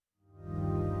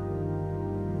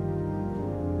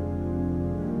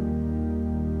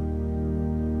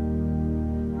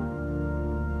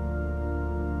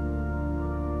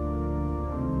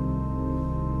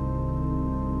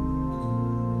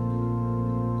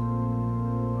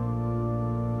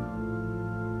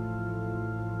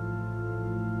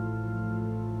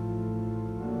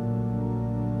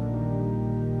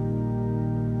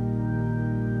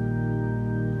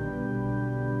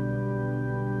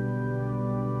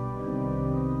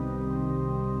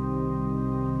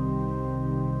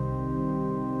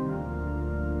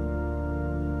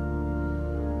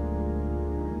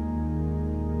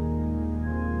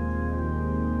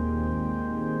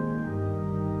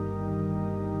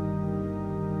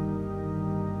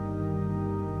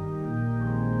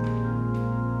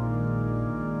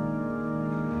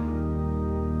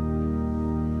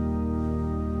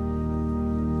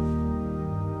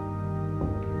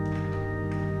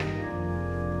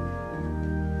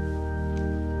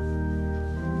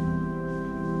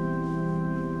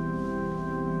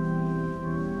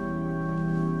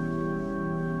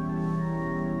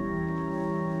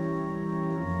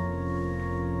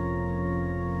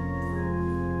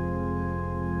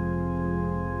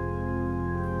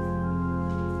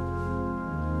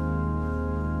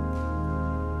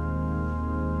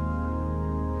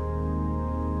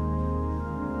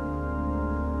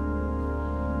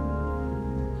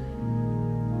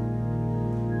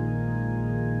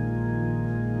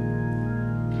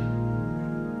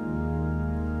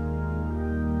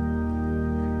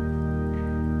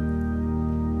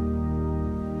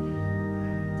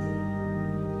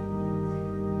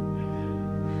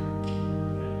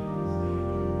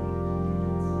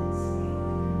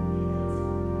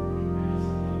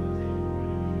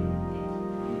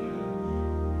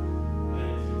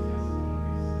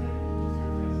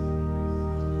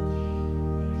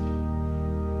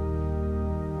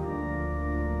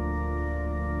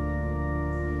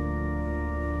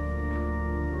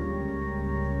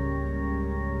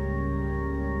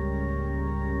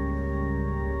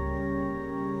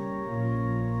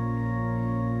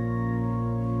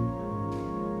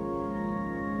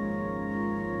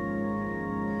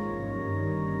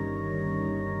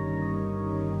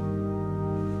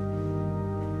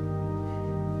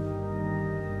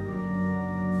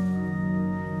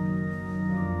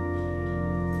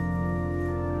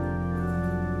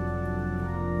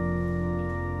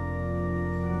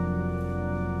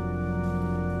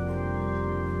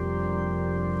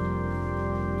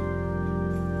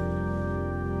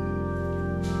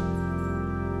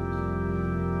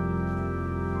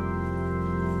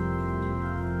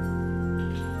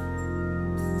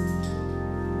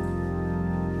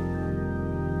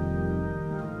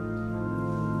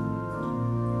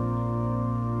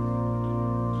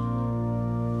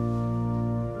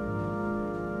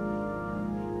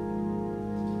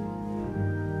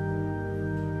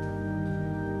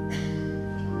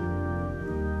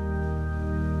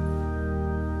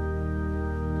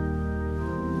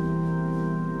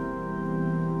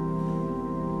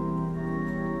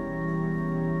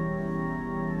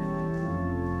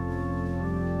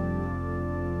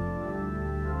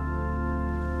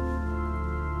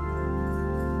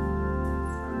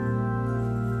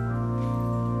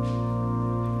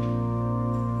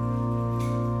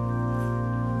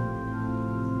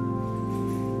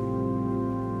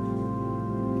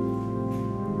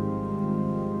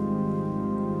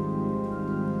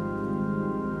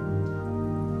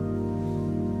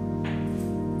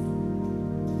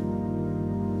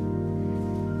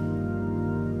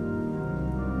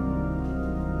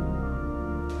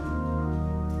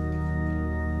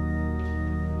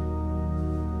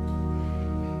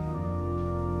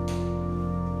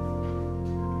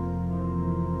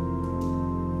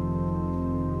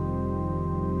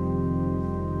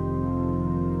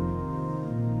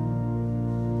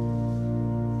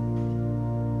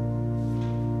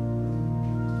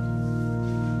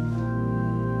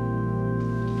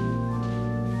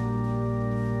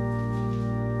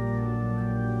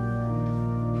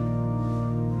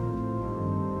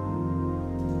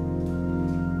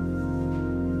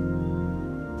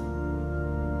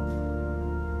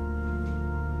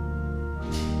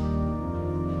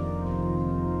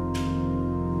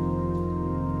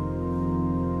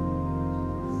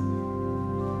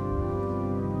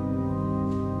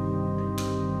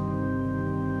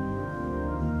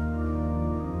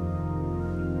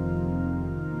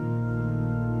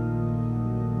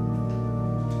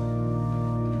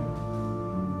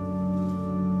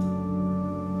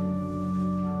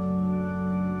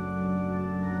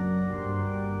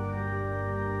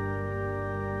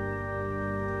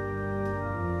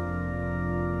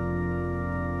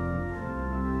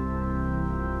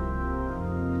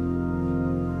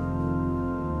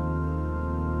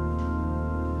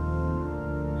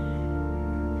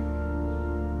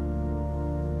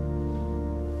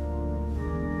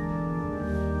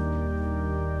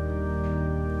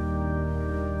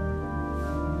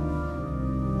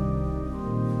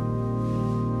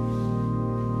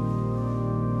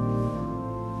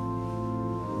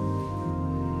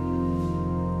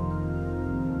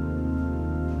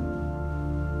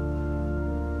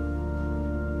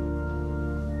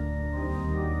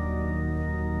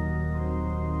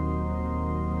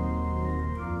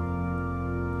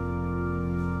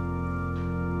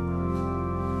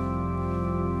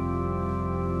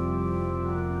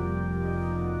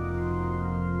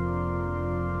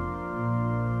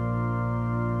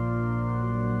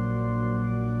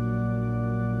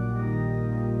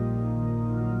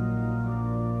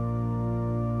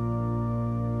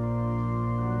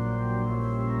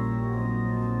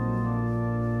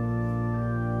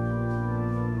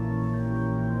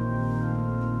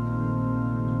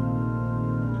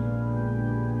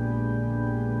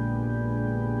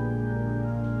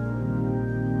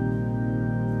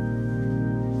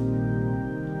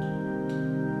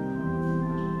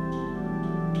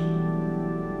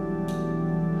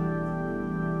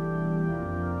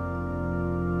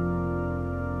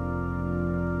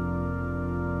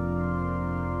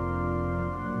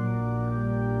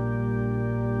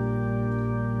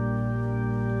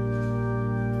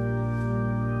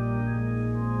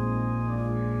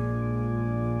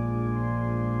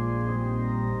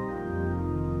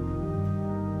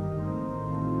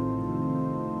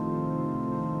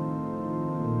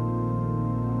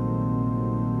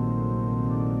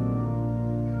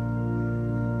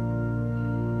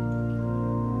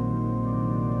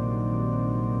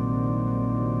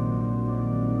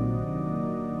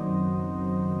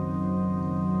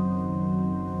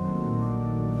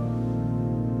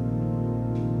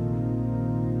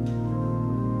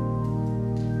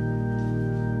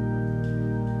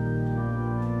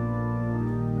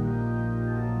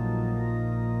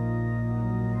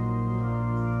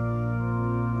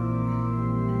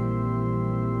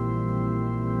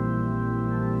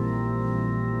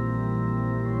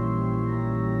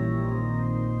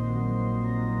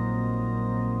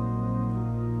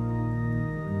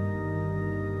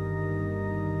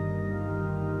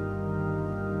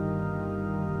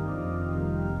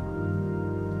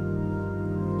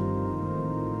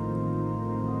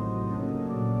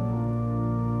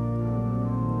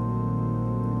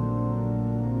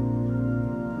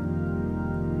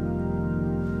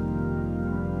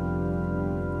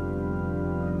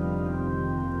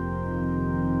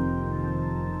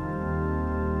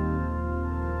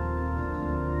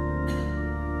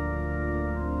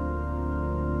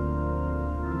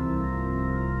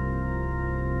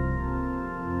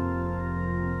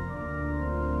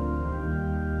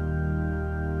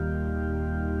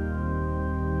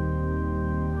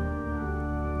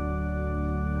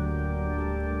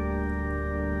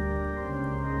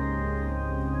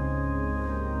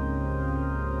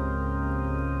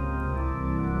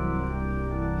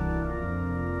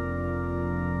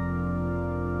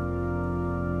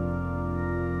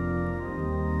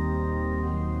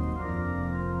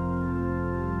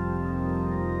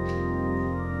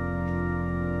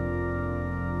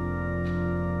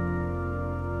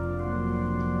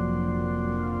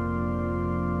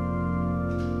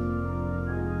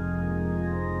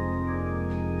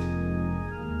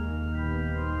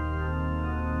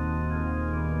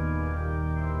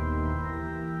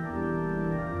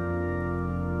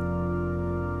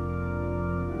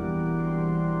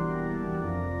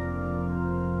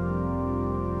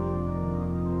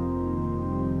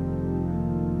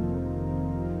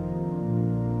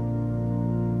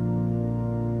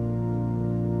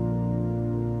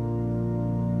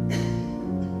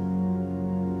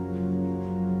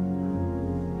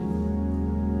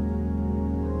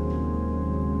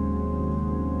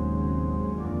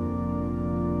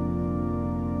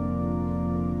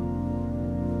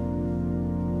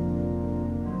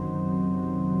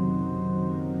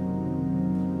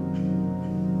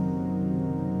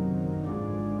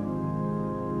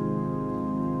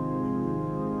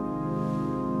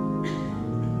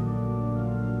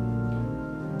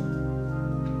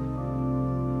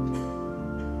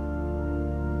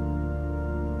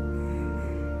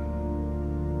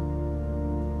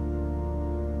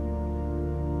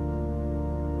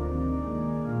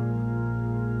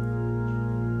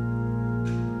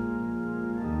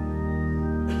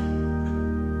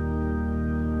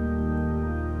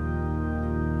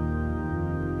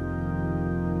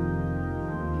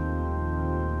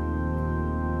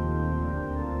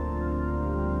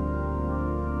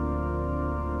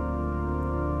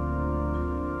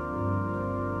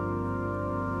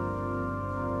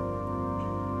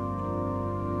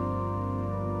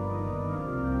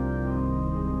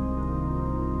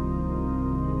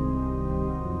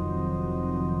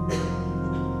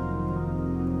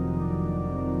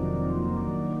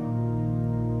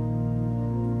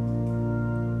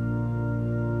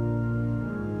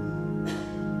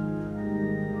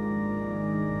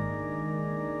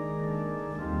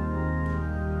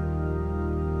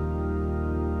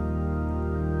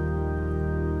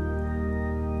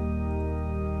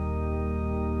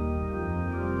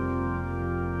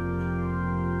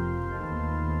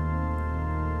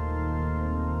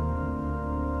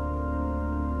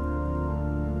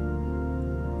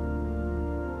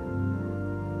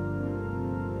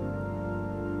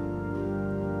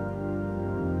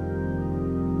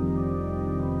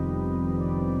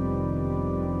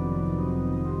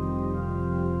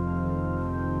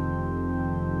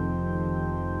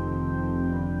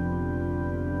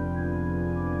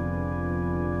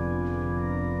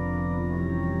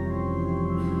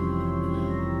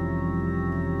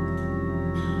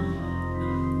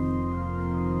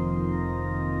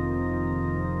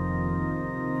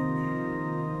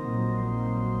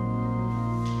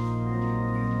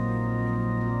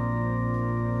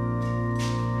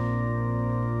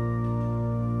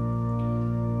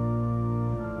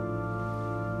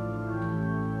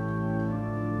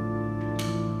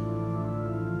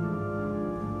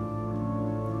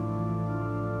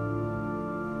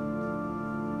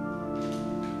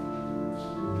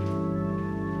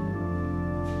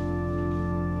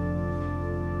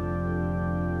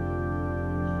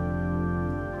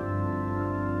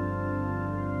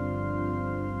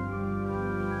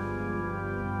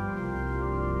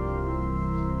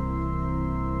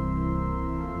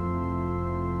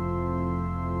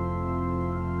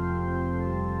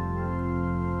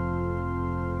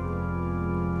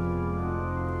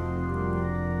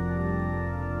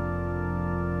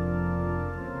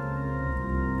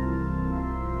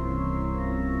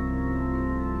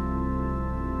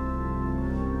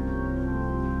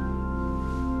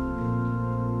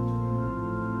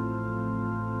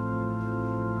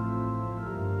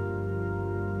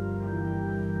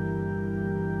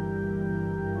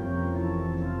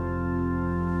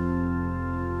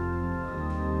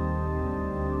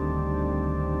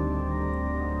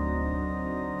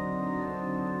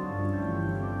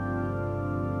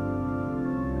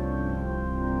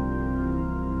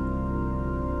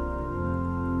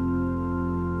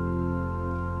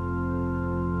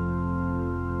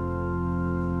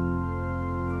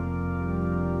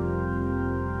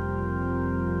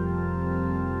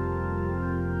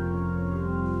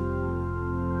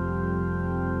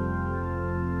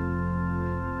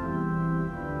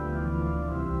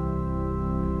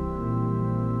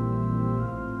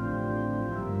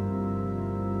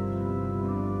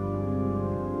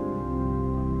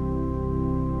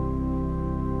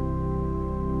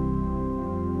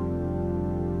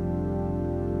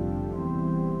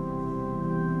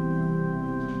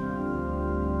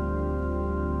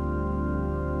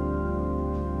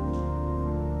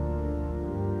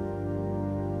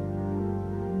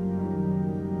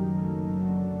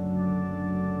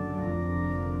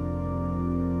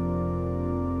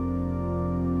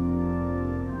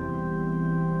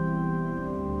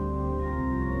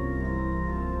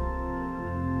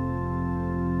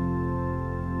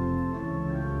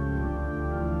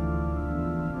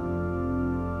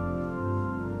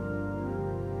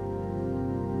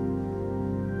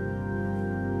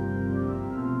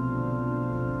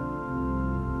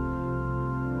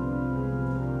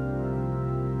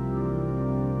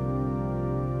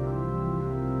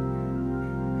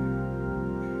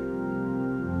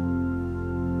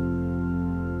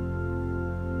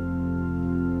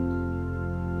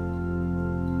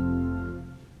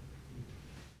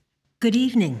Good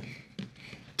evening.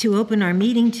 To open our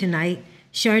meeting tonight,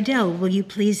 Chardell, will you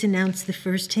please announce the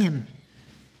first hymn?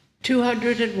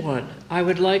 201. I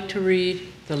would like to read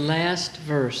the last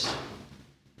verse.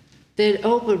 Then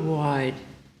open wide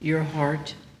your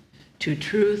heart to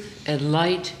truth and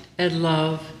light and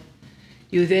love.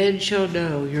 You then shall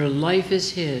know your life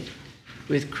is hid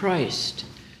with Christ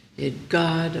in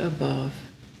God above.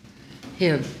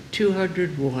 Hymn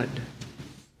 201.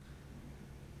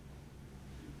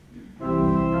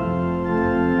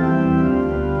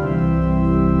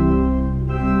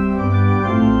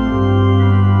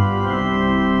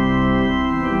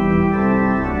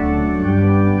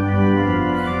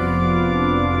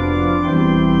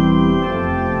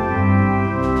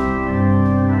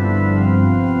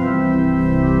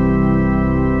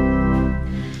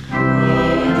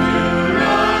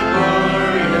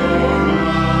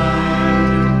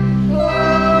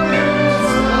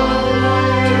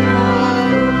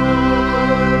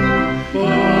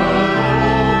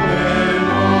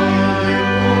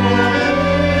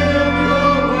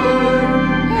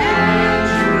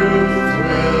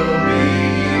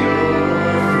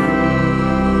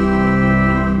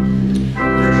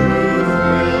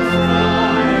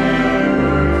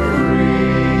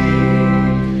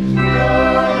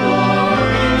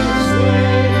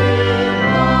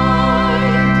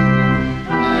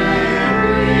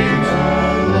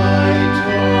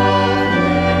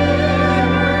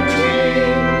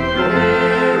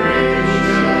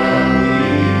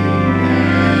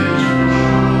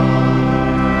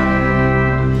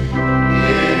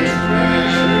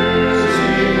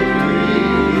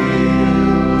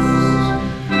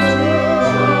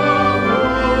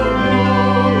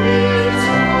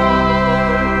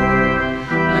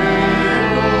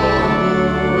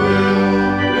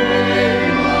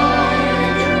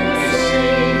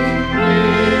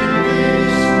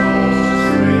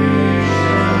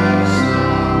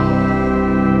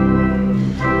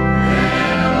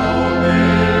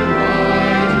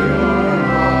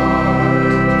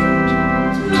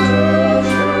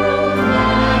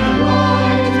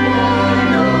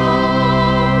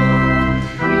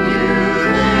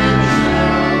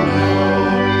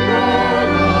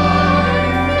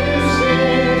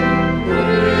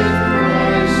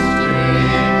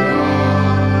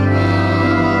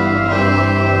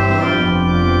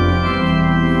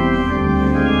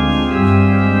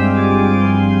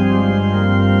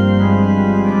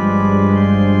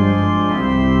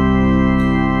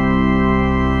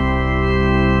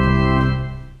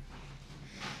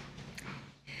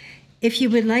 If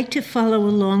you would like to follow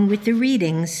along with the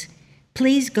readings,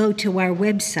 please go to our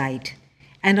website,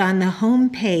 and on the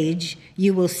home page,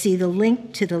 you will see the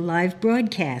link to the live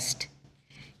broadcast.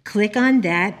 Click on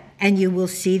that, and you will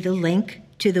see the link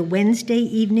to the Wednesday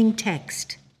evening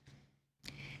text.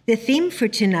 The theme for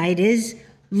tonight is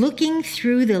Looking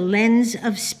Through the Lens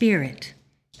of Spirit.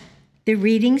 The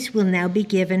readings will now be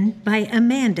given by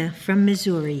Amanda from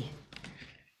Missouri.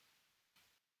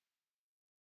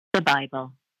 The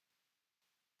Bible.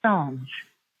 Psalms.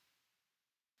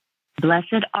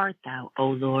 Blessed art thou, O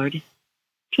Lord.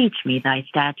 Teach me thy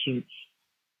statutes.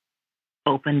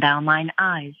 Open thou mine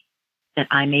eyes, that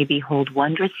I may behold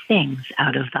wondrous things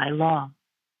out of thy law.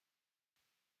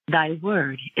 Thy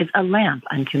word is a lamp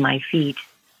unto my feet,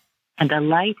 and a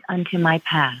light unto my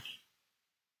path.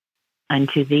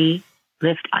 Unto thee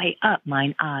lift I up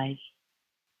mine eyes,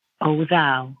 O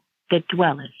thou that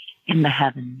dwellest in the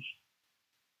heavens.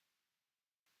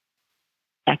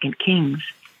 2 Kings.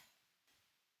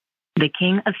 The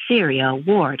king of Syria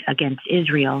warred against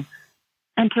Israel,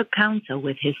 and took counsel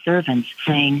with his servants,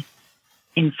 saying,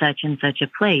 In such and such a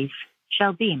place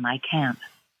shall be my camp.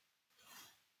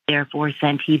 Therefore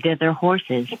sent he thither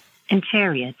horses and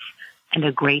chariots and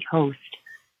a great host.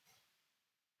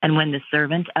 And when the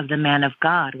servant of the man of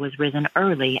God was risen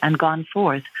early and gone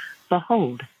forth,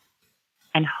 behold,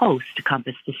 an host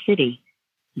compassed the city,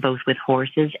 both with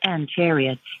horses and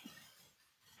chariots.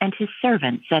 And his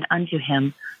servant said unto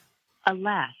him,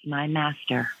 Alas, my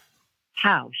master,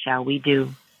 how shall we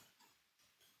do?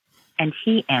 And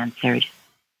he answered,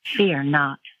 Fear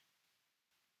not,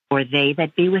 for they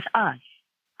that be with us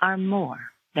are more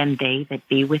than they that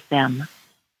be with them.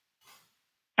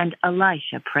 And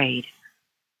Elisha prayed,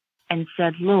 and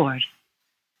said, Lord,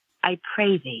 I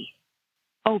pray thee,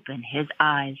 open his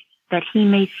eyes, that he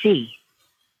may see.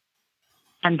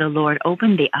 And the Lord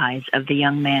opened the eyes of the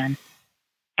young man,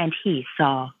 and he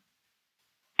saw.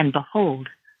 And behold,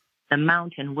 the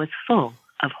mountain was full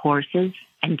of horses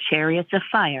and chariots of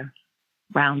fire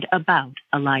round about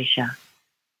Elisha.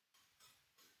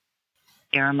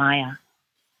 Jeremiah.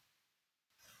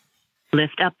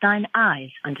 Lift up thine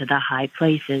eyes unto the high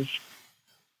places.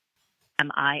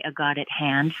 Am I a God at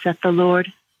hand, saith the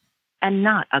Lord, and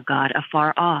not a God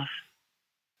afar off?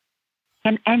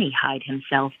 Can any hide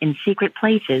himself in secret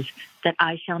places, that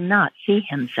I shall not see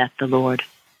him, saith the Lord?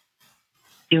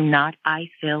 Do not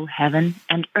I fill heaven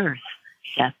and earth,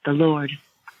 saith the Lord?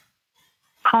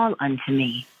 Call unto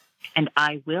me, and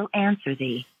I will answer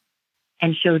thee,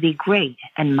 and show thee great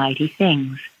and mighty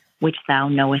things, which thou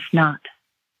knowest not.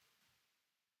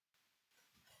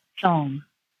 Psalm.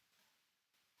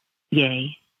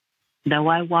 Yea, though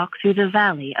I walk through the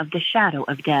valley of the shadow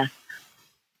of death,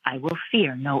 I will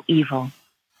fear no evil,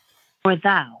 for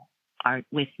thou art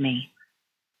with me.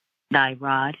 Thy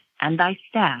rod and thy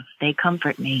staff, they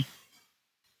comfort me.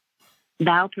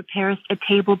 Thou preparest a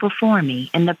table before me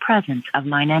in the presence of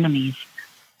mine enemies.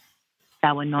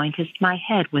 Thou anointest my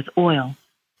head with oil.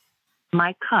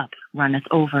 My cup runneth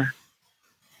over.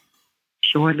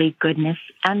 Surely goodness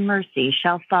and mercy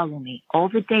shall follow me all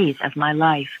the days of my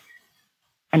life,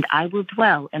 and I will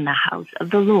dwell in the house of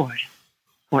the Lord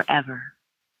forever.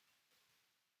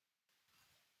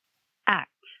 Acts.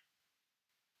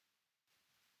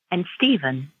 And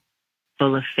Stephen,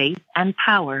 full of faith and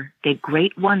power, did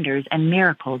great wonders and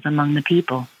miracles among the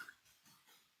people.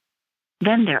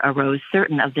 Then there arose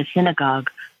certain of the synagogue,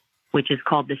 which is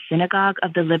called the synagogue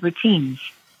of the Libertines,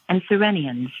 and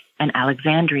Cyrenians, and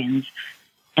Alexandrians,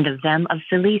 and of them of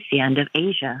Cilicia and of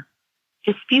Asia,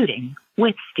 disputing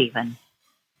with Stephen.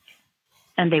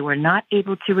 And they were not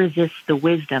able to resist the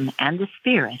wisdom and the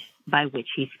spirit by which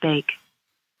he spake.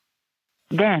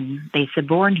 Then they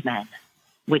suborned men,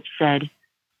 which said,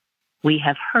 We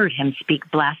have heard him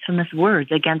speak blasphemous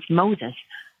words against Moses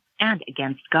and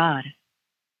against God.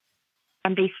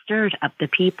 And they stirred up the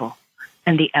people,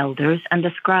 and the elders and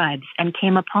the scribes, and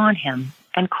came upon him,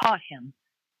 and caught him,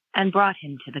 and brought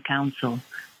him to the council,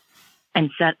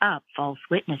 and set up false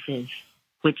witnesses,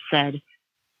 which said,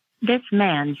 This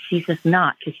man ceaseth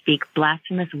not to speak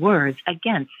blasphemous words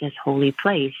against this holy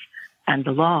place and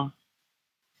the law.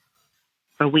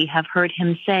 For we have heard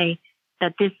him say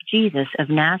that this Jesus of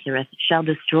Nazareth shall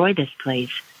destroy this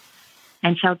place,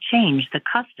 and shall change the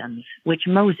customs which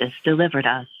Moses delivered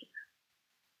us.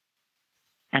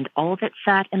 And all that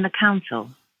sat in the council,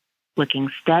 looking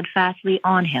steadfastly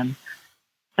on him,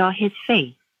 saw his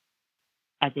face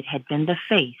as it had been the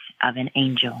face of an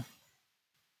angel.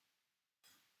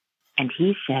 And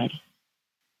he said,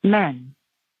 Men,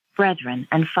 brethren,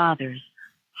 and fathers,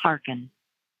 hearken.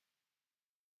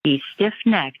 Ye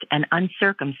stiff-necked and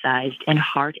uncircumcised in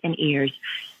heart and ears,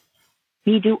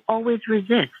 ye do always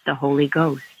resist the Holy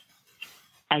Ghost.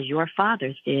 As your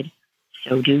fathers did,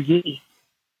 so do ye.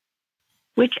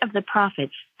 Which of the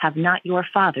prophets have not your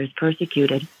fathers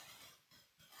persecuted,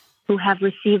 who have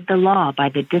received the law by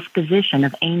the disposition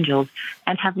of angels,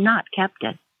 and have not kept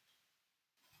it?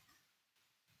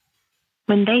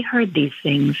 When they heard these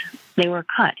things, they were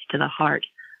cut to the heart,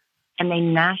 and they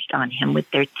gnashed on him with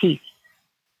their teeth.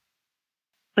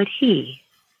 But he,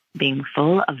 being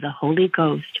full of the Holy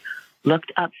Ghost,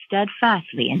 looked up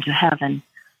steadfastly into heaven,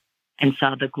 and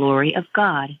saw the glory of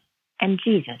God, and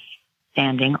Jesus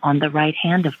standing on the right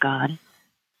hand of God,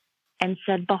 and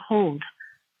said, Behold,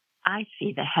 I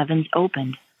see the heavens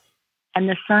opened, and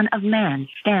the Son of Man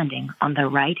standing on the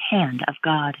right hand of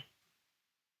God.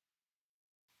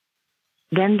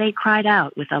 Then they cried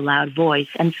out with a loud voice,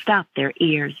 and stopped their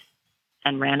ears,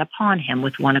 and ran upon him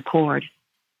with one accord.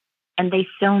 And they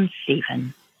stoned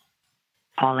Stephen,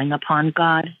 calling upon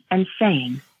God, and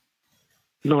saying,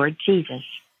 Lord Jesus,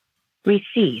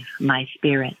 receive my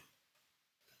spirit.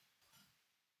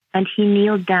 And he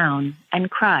kneeled down,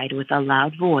 and cried with a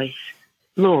loud voice,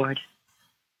 Lord,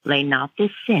 lay not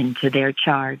this sin to their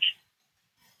charge.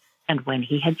 And when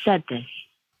he had said this,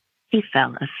 he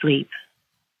fell asleep.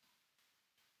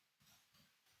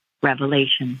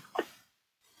 Revelation.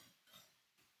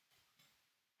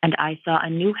 And I saw a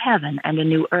new heaven and a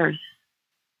new earth,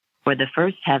 for the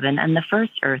first heaven and the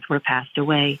first earth were passed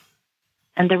away,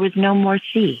 and there was no more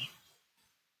sea.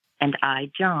 And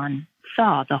I, John,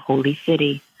 saw the holy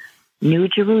city, New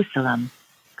Jerusalem,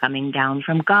 coming down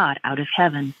from God out of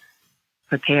heaven,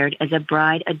 prepared as a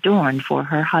bride adorned for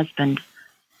her husband.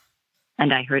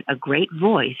 And I heard a great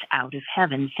voice out of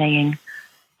heaven saying,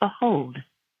 Behold,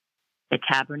 the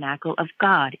tabernacle of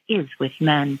God is with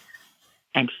men,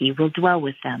 and he will dwell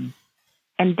with them,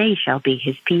 and they shall be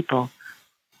his people.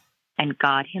 And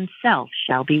God himself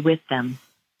shall be with them,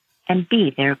 and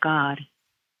be their God.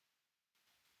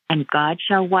 And God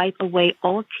shall wipe away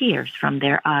all tears from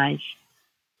their eyes,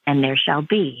 and there shall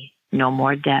be no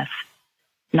more death,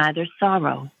 neither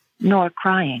sorrow nor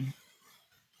crying.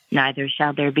 neither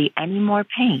shall there be any more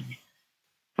pain,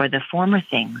 for the former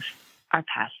things are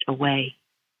passed away.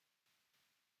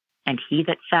 And he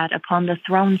that sat upon the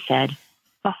throne said,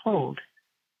 Behold,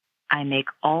 I make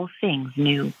all things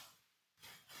new.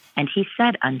 And he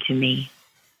said unto me,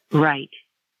 Write,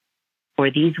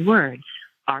 for these words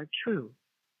are true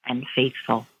and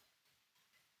faithful.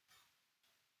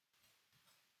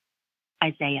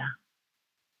 Isaiah.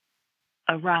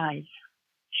 Arise,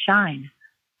 shine,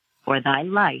 for thy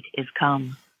light is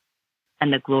come,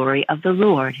 and the glory of the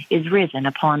Lord is risen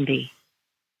upon thee.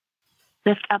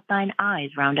 Lift up thine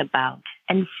eyes round about,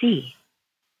 and see.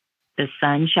 The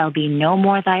sun shall be no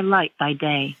more thy light by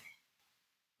day,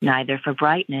 neither for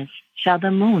brightness shall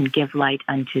the moon give light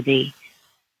unto thee.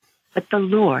 But the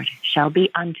Lord shall be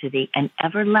unto thee an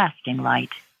everlasting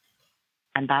light,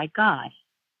 and thy God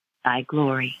thy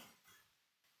glory.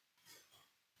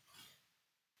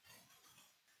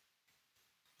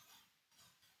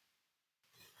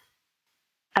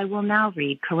 I will now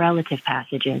read correlative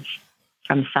passages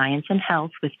from Science and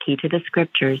Health with Key to the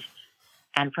Scriptures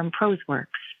and from Prose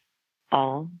Works,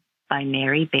 all by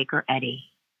Mary Baker Eddy.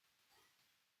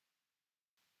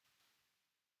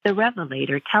 The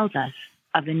Revelator tells us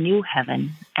of a new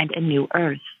heaven and a new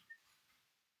earth.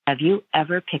 Have you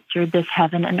ever pictured this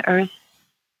heaven and earth,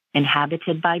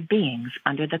 inhabited by beings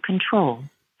under the control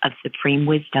of supreme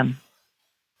wisdom?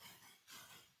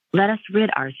 Let us rid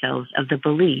ourselves of the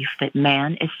belief that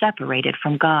man is separated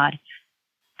from God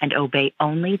and obey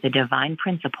only the divine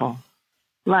principle,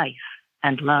 life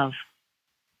and love.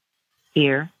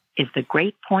 Here is the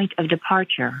great point of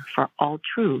departure for all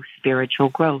true spiritual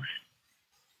growth.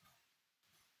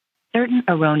 Certain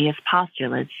erroneous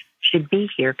postulates should be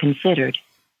here considered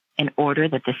in order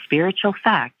that the spiritual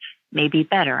facts may be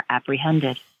better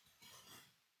apprehended.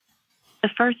 The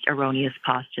first erroneous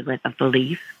postulate of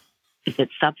belief is that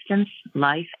substance,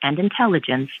 life, and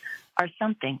intelligence are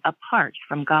something apart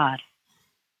from God.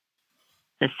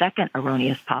 The second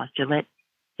erroneous postulate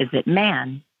is that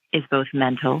man is both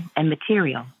mental and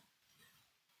material.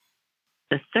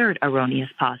 The third erroneous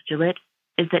postulate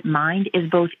is that mind is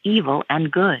both evil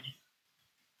and good,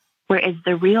 whereas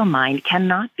the real mind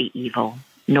cannot be evil,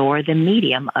 nor the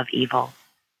medium of evil,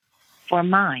 for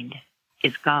mind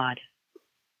is God.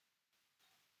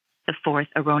 The fourth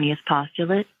erroneous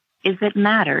postulate is that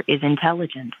matter is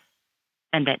intelligent,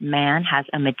 and that man has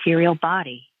a material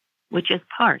body, which is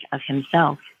part of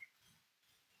himself.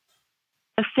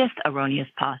 The fifth erroneous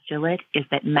postulate is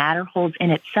that matter holds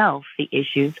in itself the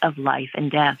issues of life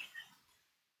and death,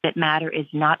 that matter is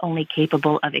not only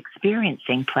capable of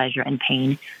experiencing pleasure and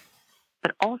pain,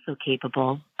 but also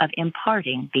capable of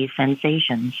imparting these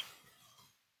sensations.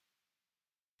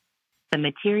 The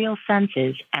material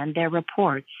senses and their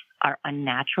reports are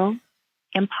unnatural,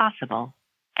 impossible,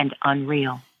 and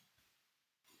unreal.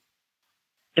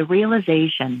 The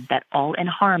realization that all in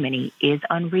harmony is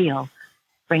unreal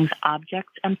brings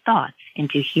objects and thoughts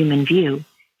into human view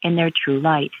in their true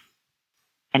light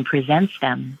and presents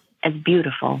them as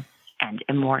beautiful and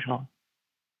immortal.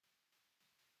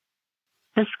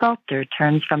 The sculptor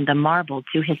turns from the marble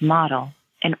to his model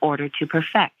in order to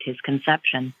perfect his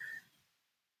conception.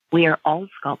 We are all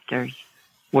sculptors,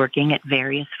 working at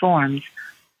various forms,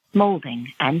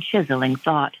 molding and chiseling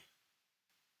thought.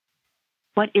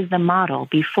 What is the model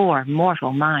before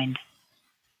mortal mind?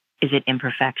 Is it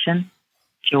imperfection,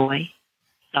 joy,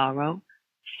 sorrow,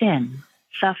 sin,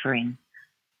 suffering?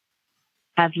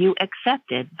 Have you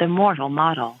accepted the mortal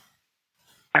model?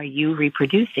 Are you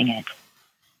reproducing it?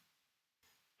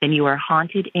 Then you are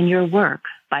haunted in your work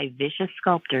by vicious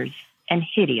sculptors and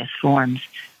hideous forms.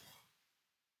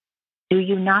 Do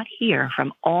you not hear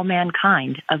from all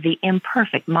mankind of the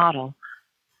imperfect model?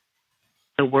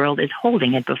 The world is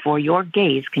holding it before your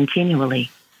gaze continually.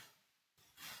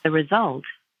 The result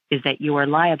is that you are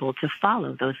liable to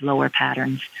follow those lower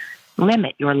patterns,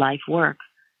 limit your life work,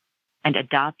 and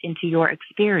adopt into your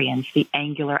experience the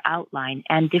angular outline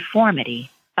and deformity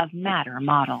of matter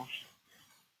models.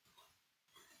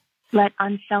 Let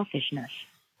unselfishness,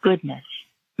 goodness,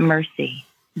 mercy,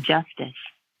 justice,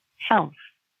 health,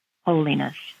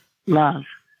 holiness, love,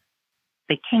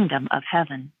 the kingdom of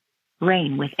heaven,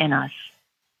 reign within us,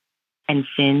 and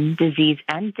sin, disease,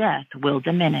 and death will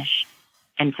diminish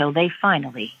until they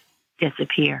finally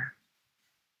disappear.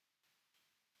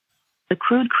 The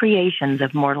crude creations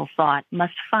of mortal thought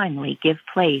must finally give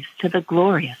place to the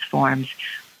glorious forms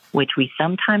which we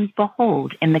sometimes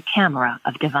behold in the camera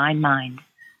of divine mind,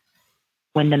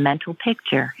 when the mental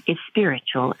picture is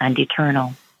spiritual and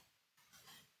eternal.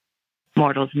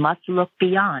 Mortals must look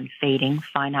beyond fading,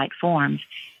 finite forms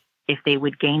if they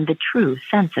would gain the true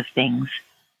sense of things.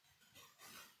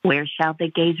 Where shall the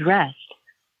gaze rest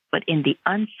but in the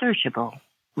unsearchable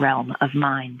realm of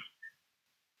mind?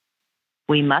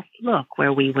 We must look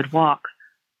where we would walk,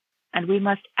 and we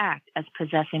must act as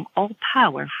possessing all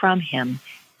power from him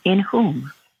in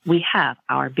whom we have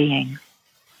our being.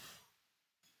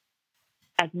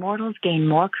 As mortals gain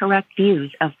more correct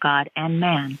views of God and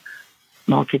man,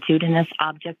 multitudinous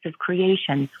objects of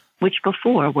creation, which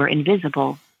before were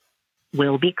invisible,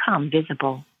 will become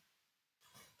visible.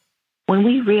 When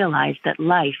we realize that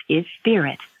life is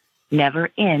spirit, never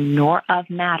in nor of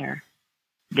matter,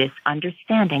 this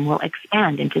understanding will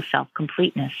expand into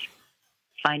self-completeness,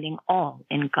 finding all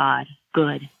in God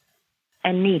good,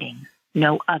 and needing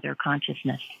no other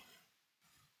consciousness.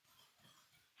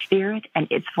 Spirit and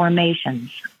its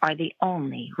formations are the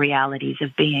only realities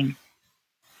of being.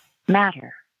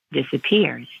 Matter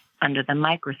disappears under the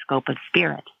microscope of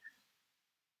spirit.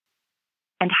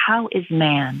 And how is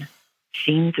man,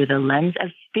 seen through the lens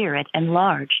of spirit,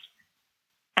 enlarged?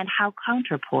 And how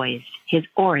counterpoised his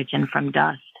origin from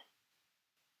dust?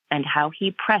 And how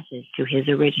he presses to his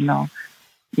original,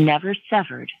 never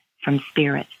severed from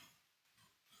spirit.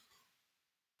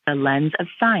 The lens of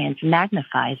science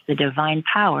magnifies the divine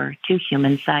power to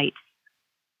human sight,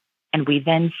 and we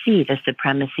then see the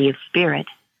supremacy of spirit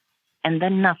and the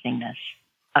nothingness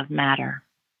of matter.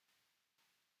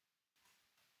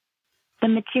 The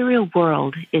material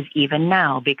world is even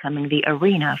now becoming the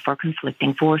arena for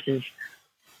conflicting forces.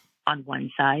 On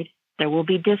one side, there will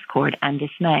be discord and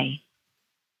dismay.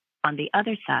 On the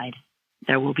other side,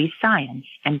 there will be science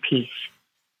and peace.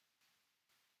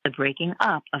 The breaking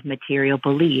up of material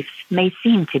beliefs may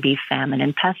seem to be famine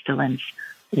and pestilence,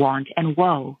 want and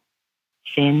woe,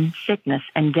 sin, sickness,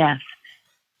 and death,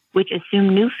 which assume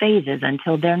new phases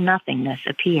until their nothingness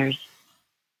appears.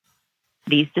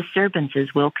 These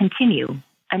disturbances will continue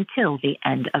until the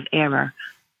end of error,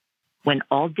 when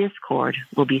all discord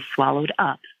will be swallowed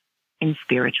up in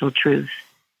spiritual truth.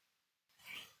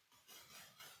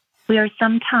 We are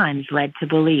sometimes led to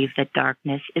believe that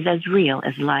darkness is as real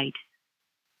as light,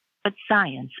 but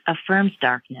science affirms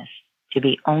darkness to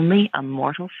be only a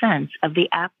mortal sense of the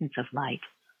absence of light,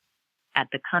 at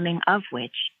the coming of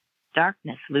which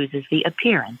darkness loses the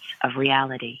appearance of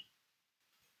reality.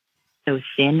 So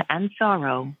sin and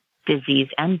sorrow, disease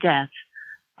and death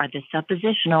are the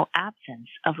suppositional absence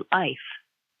of life,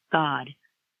 God,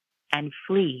 and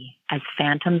flee as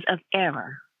phantoms of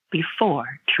error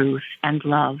before truth and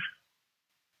love.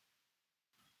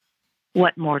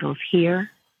 What mortals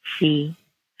hear, see,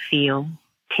 feel,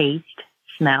 taste,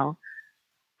 smell,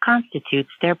 constitutes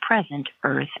their present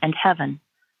earth and heaven.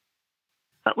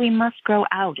 But we must grow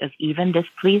out of even this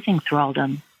pleasing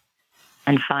thraldom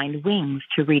and find wings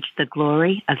to reach the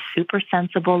glory of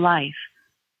supersensible life.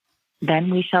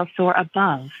 Then we shall soar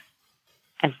above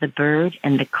as the bird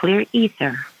in the clear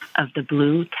ether of the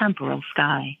blue temporal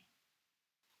sky.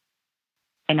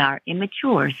 In our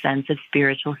immature sense of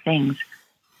spiritual things,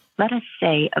 let us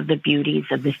say of the beauties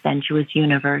of the sensuous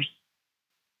universe,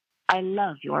 I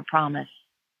love your promise,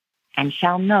 and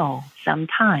shall know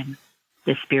sometime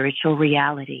the spiritual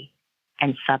reality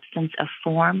and substance of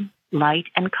form, light,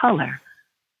 and color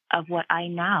of what I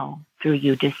now through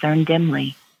you discern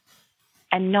dimly.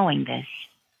 And knowing this,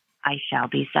 I shall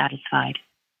be satisfied.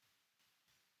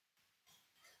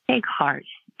 Take heart,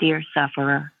 dear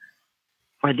sufferer,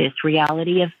 for this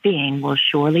reality of being will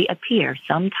surely appear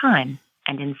sometime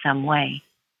and in some way.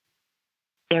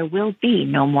 There will be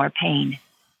no more pain,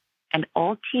 and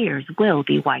all tears will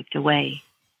be wiped away.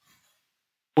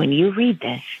 When you read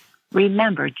this,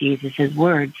 remember Jesus'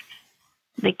 words,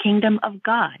 the kingdom of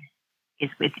God is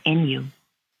within you.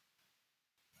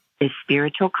 This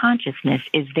spiritual consciousness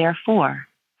is therefore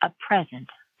a present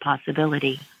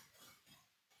possibility.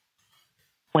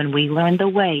 When we learn the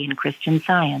way in Christian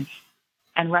Science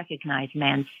and recognize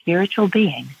man's spiritual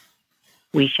being,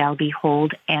 we shall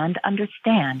behold and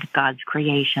understand God's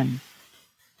creation,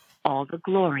 all the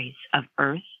glories of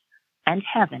earth and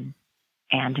heaven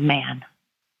and man.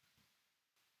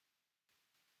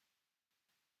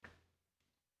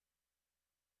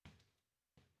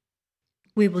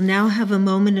 We will now have a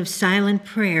moment of silent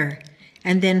prayer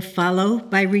and then follow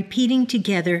by repeating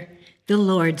together the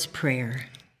Lord's Prayer.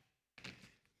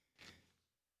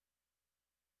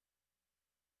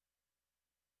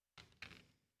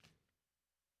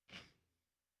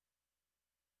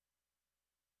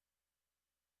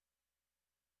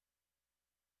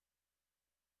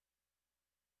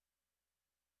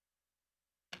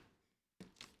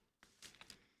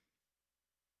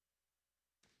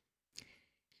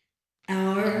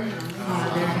 Our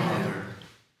Father,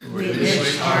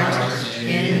 which art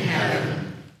in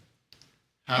heaven,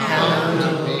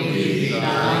 hallowed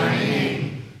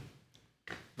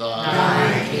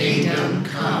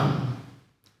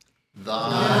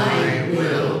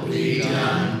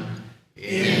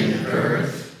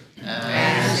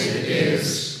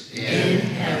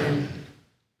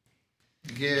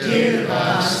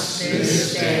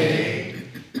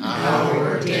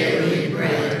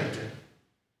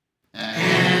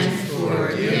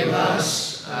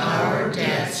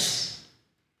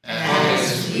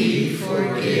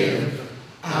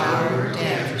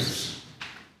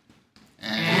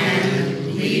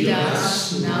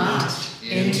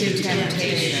into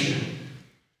temptation,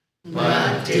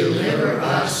 but deliver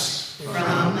us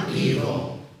from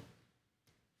evil.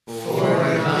 For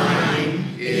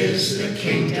thine is the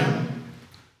kingdom,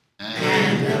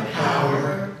 and the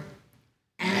power,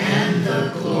 and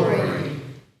the glory,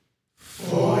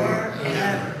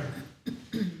 forever.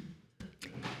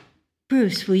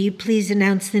 Bruce, will you please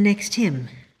announce the next hymn?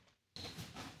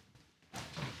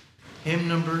 Hymn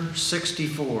number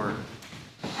 64.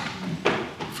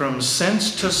 From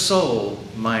sense to soul,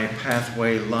 my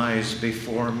pathway lies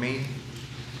before me.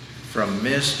 From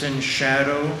mist and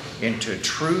shadow into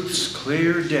truth's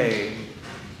clear day,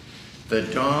 the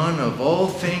dawn of all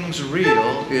things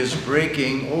real is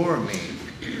breaking o'er me.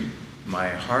 My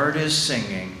heart is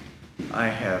singing, I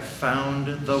have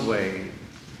found the way.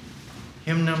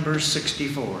 Hymn number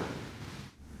 64.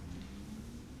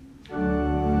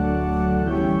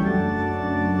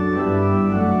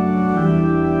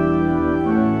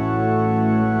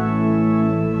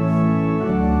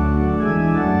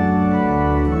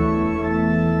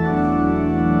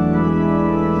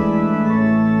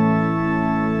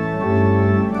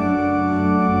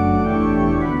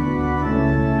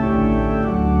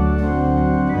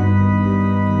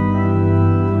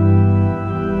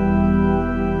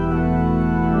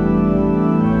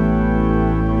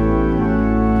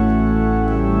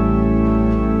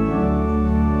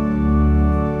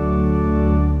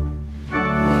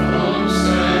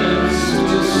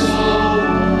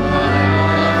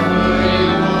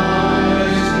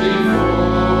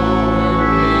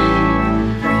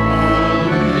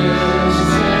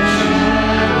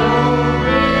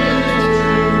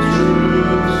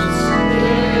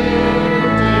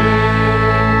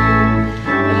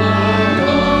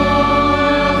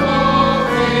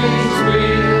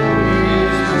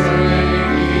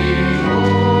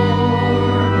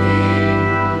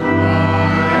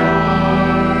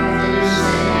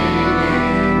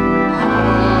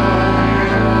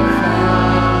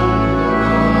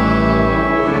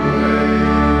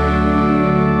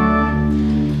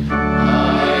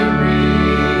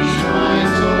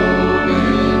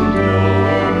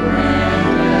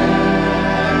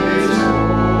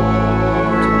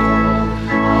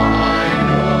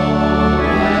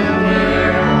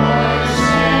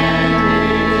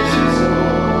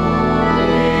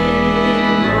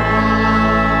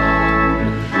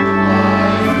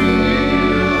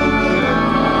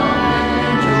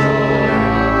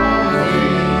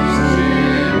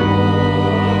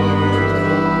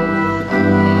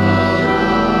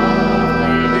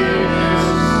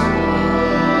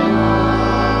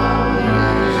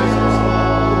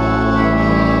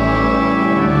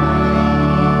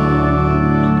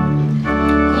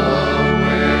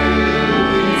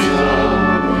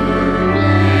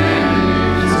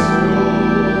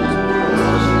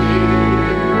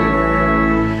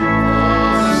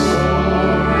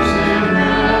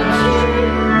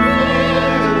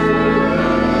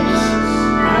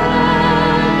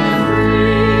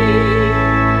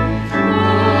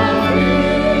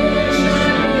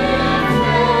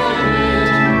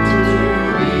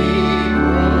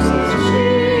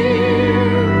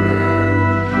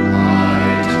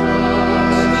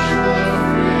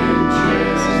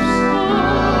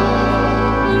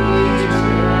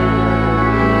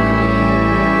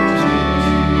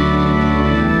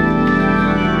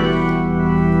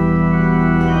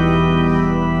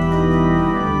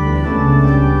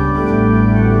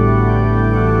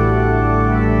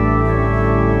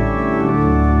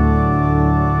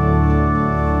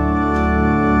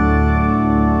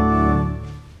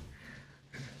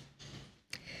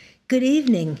 Good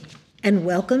evening, and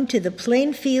welcome to the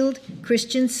Plainfield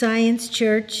Christian Science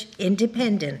Church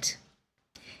Independent.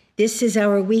 This is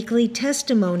our weekly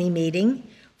testimony meeting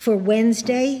for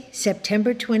Wednesday,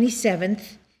 September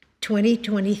 27th,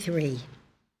 2023.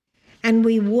 And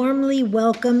we warmly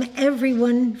welcome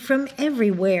everyone from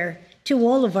everywhere to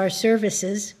all of our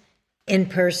services, in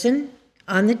person,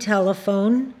 on the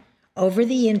telephone, over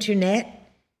the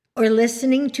internet, or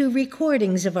listening to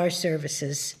recordings of our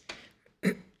services.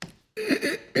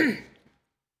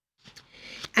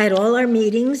 At all our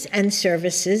meetings and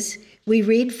services, we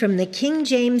read from the King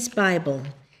James Bible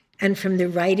and from the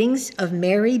writings of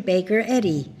Mary Baker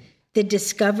Eddy, the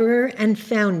discoverer and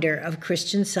founder of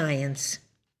Christian Science.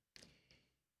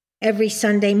 Every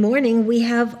Sunday morning, we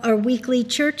have our weekly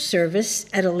church service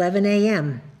at 11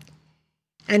 a.m.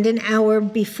 And an hour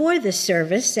before the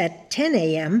service at 10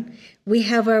 a.m., we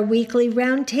have our weekly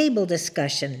roundtable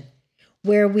discussion,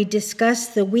 where we discuss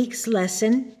the week's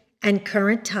lesson and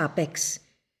current topics,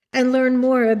 and learn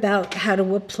more about how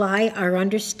to apply our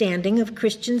understanding of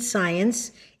Christian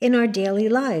Science in our daily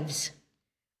lives.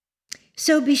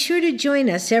 So be sure to join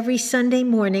us every Sunday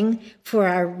morning for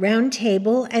our round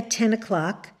table at 10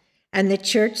 o'clock and the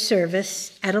church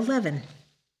service at 11.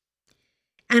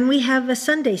 And we have a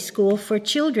Sunday school for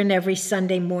children every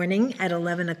Sunday morning at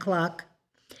 11 o'clock.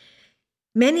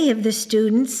 Many of the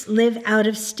students live out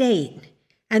of state,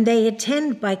 and they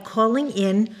attend by calling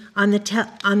in on the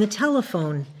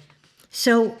telephone.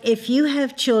 So if you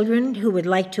have children who would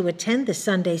like to attend the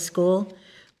Sunday school,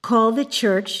 call the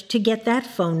church to get that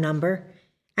phone number,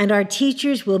 and our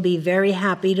teachers will be very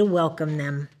happy to welcome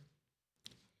them.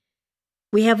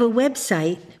 We have a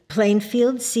website,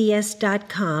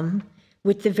 plainfieldcs.com,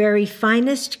 with the very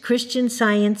finest Christian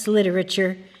Science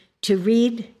literature to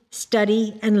read,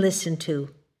 study, and listen to.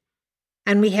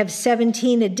 And we have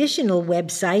 17 additional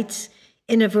websites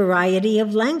in a variety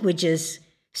of languages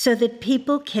so that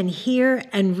people can hear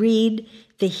and read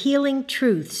the healing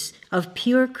truths of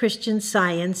pure Christian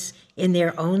Science in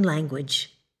their own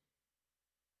language.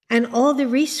 And all the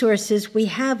resources we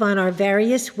have on our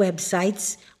various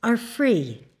websites are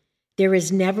free. There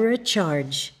is never a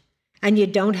charge, and you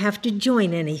don't have to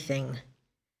join anything.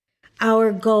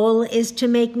 Our goal is to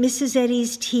make Mrs.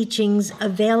 Eddy's teachings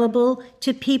available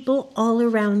to people all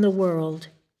around the world.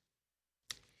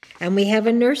 And we have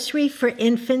a nursery for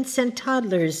infants and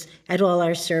toddlers at all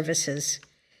our services.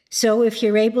 So if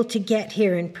you're able to get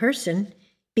here in person,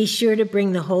 be sure to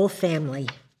bring the whole family.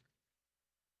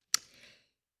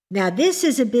 Now, this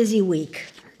is a busy week.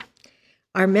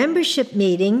 Our membership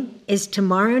meeting is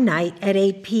tomorrow night at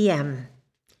 8 p.m.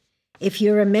 If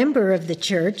you're a member of the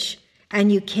church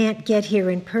and you can't get here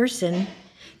in person,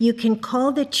 you can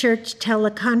call the church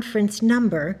teleconference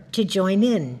number to join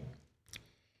in.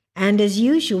 And as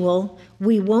usual,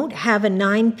 we won't have a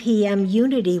 9 p.m.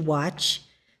 Unity Watch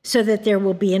so that there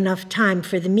will be enough time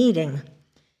for the meeting.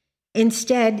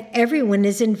 Instead, everyone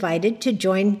is invited to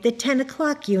join the 10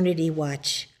 o'clock Unity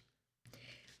Watch.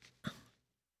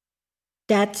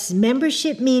 That's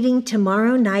membership meeting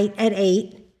tomorrow night at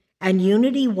 8 and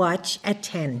Unity Watch at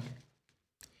 10.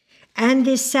 And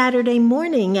this Saturday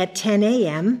morning at 10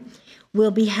 a.m.,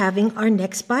 we'll be having our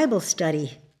next Bible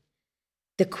study.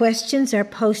 The questions are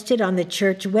posted on the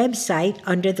church website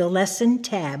under the Lesson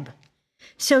tab.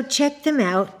 So check them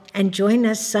out and join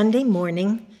us Sunday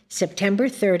morning, September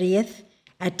 30th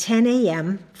at 10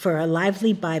 a.m. for a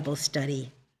lively Bible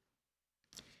study.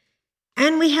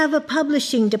 And we have a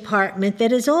publishing department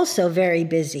that is also very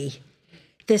busy.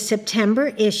 The September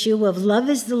issue of Love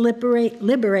is the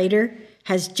Liberator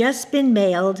has just been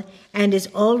mailed and is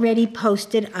already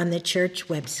posted on the church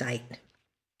website.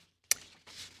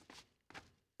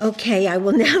 Okay, I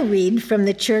will now read from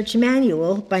the Church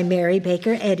Manual by Mary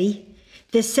Baker Eddy,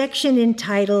 the section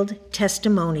entitled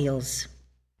Testimonials.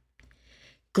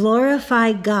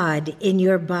 Glorify God in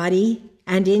your body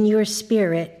and in your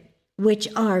spirit, which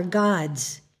are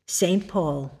God's. St.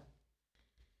 Paul.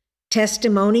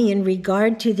 Testimony in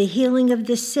regard to the healing of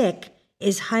the sick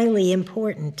is highly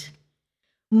important.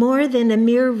 More than a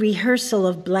mere rehearsal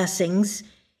of blessings,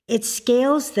 it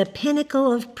scales the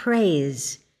pinnacle of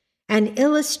praise and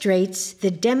illustrates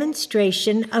the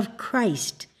demonstration of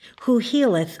Christ, who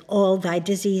healeth all thy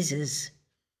diseases.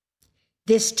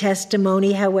 This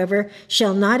testimony, however,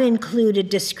 shall not include a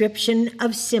description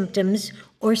of symptoms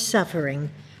or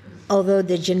suffering, although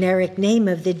the generic name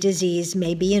of the disease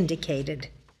may be indicated.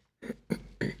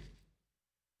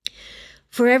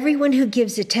 For everyone who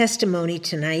gives a testimony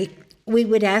tonight, we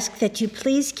would ask that you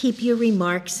please keep your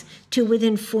remarks to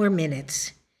within 4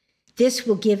 minutes. This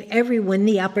will give everyone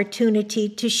the opportunity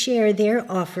to share their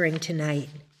offering tonight.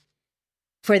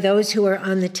 For those who are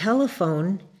on the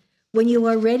telephone, when you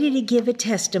are ready to give a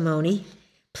testimony,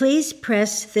 please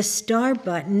press the star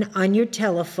button on your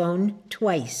telephone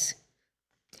twice.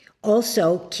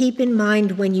 Also, keep in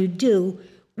mind when you do,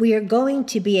 we are going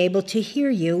to be able to hear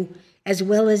you as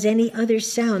well as any other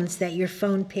sounds that your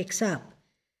phone picks up.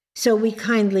 So we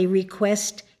kindly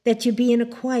request that you be in a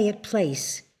quiet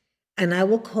place, and I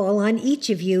will call on each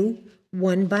of you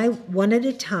one by one at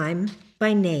a time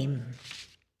by name.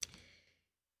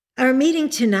 Our meeting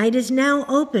tonight is now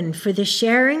open for the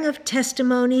sharing of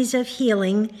testimonies of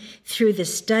healing through the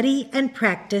study and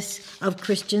practice of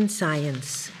Christian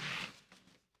Science.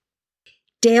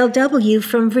 Dale W.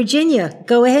 from Virginia,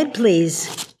 go ahead,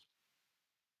 please.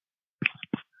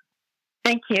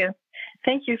 Thank you.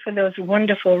 Thank you for those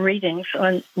wonderful readings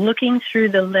on looking through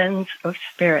the lens of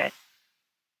spirit.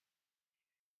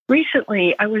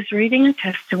 Recently, I was reading a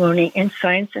testimony in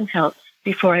Science and Health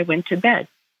before I went to bed.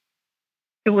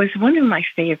 It was one of my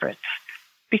favorites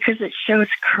because it shows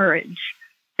courage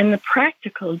and the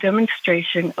practical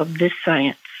demonstration of this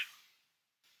science.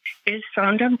 It is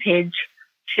found on page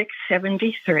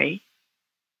 673,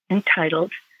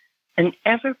 entitled An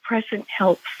Ever-Present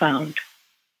Help Found.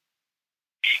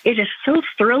 It is so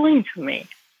thrilling to me.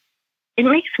 It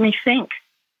makes me think,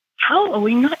 how are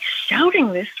we not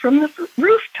shouting this from the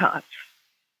rooftops?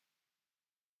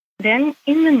 Then,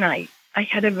 in the night, I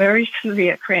had a very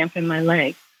severe cramp in my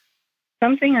leg,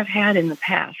 something I've had in the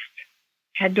past.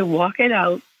 Had to walk it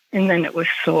out, and then it was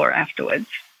sore afterwards.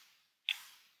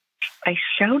 I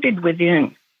shouted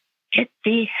within, "Get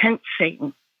thee hence,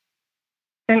 Satan."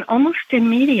 Then almost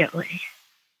immediately,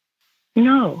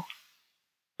 no,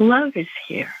 love is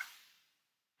here.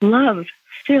 Love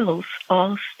fills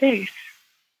all space.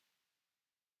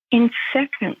 In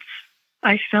seconds,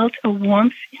 I felt a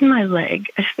warmth in my leg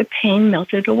as the pain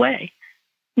melted away.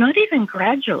 Not even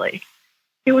gradually.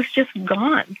 It was just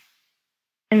gone,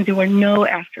 and there were no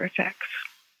after effects.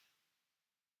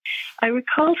 I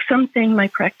recall something my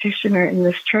practitioner in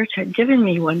this church had given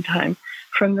me one time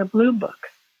from the Blue Book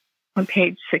on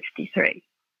page 63.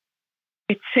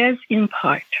 It says in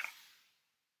part,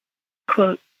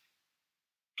 quote,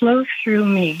 "Flow through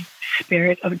me,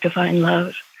 Spirit of divine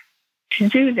love, to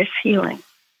do this healing.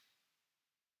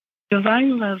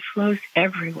 Divine love flows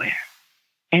everywhere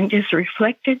and is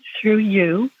reflected through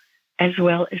you as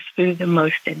well as through the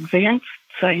most advanced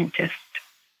scientist.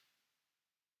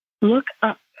 Look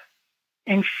up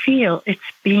and feel its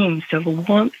beams of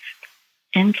warmth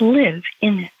and live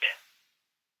in it."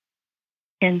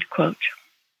 End quote.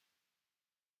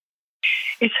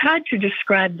 It's hard to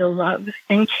describe the love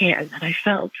and care that I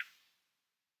felt.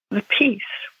 The peace,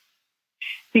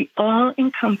 the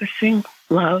all-encompassing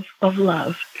love of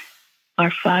love,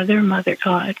 our Father, Mother,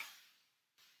 God.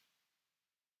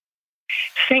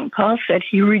 St. Paul said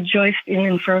he rejoiced in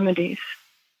infirmities.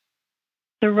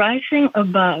 The rising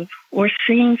above or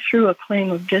seeing through a claim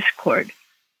of discord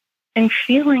and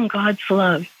feeling God's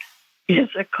love is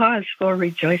a cause for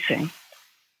rejoicing,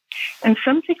 and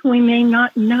something we may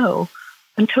not know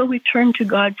until we turn to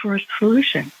God for a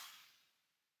solution.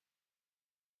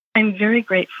 I'm very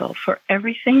grateful for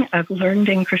everything I've learned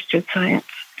in Christian Science.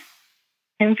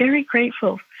 I'm very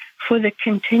grateful for the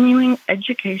continuing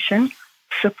education,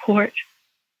 support,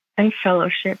 and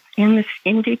fellowship in this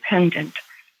independent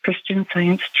Christian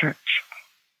Science church.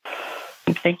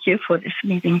 And thank you for this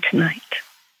meeting tonight.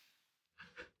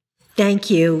 Thank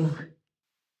you.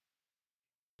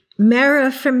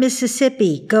 Mara from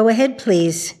Mississippi, go ahead,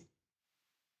 please.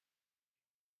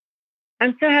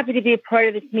 I'm so happy to be a part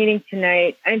of this meeting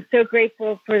tonight. I'm so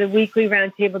grateful for the weekly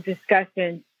roundtable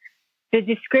discussions. The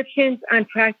descriptions on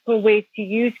practical ways to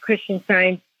use Christian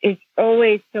Science is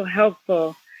always so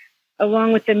helpful,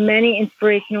 along with the many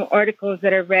inspirational articles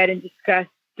that are read and discussed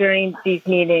during these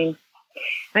meetings.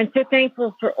 I'm so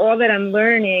thankful for all that I'm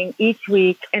learning each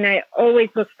week, and I always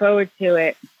look forward to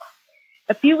it.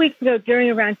 A few weeks ago, during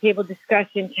a roundtable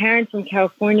discussion, Karen from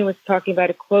California was talking about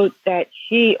a quote that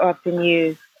she often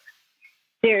used.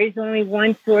 There is only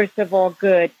one source of all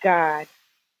good, God.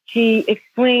 She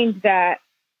explained that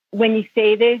when you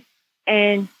say this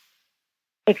and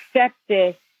accept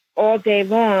this all day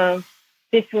long,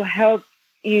 this will help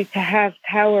you to have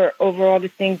power over all the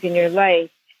things in your life.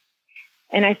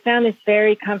 And I found this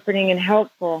very comforting and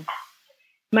helpful.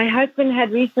 My husband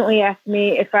had recently asked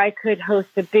me if I could host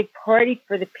a big party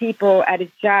for the people at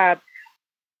his job.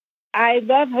 I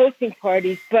love hosting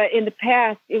parties, but in the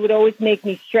past, it would always make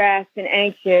me stressed and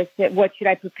anxious. What should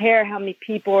I prepare? How many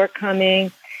people are coming?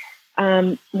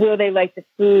 Will they like the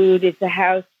food? Is the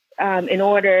house in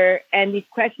order? And these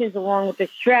questions, along with the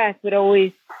stress, would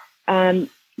always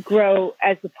grow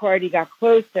as the party got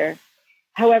closer.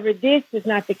 However, this was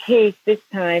not the case this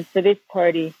time for this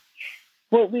party.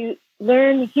 What we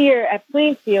learn here at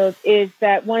Plainfield is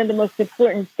that one of the most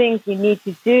important things we need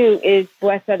to do is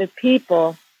bless other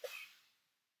people.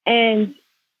 And,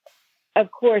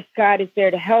 of course, God is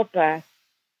there to help us.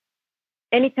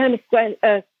 Anytime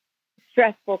a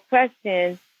stressful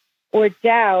question or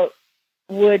doubt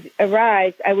would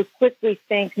arise, I would quickly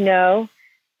think, no,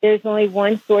 there's only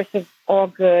one source of all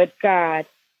good, God.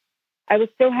 I was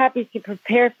so happy to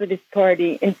prepare for this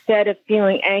party instead of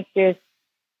feeling anxious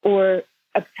or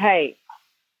uptight.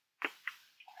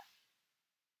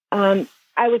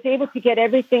 I was able to get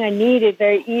everything I needed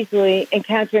very easily,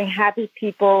 encountering happy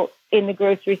people in the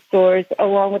grocery stores,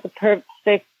 along with the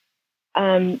perfect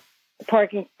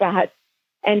parking spots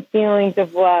and feelings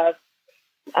of love.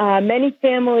 Many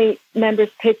family members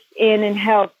pitched in and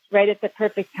helped right at the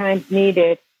perfect times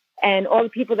needed, and all the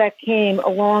people that came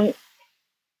along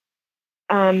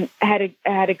had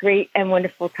a great and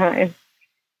wonderful time.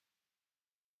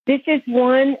 This is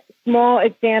one small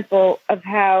example of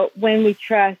how, when we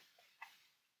trust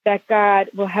that God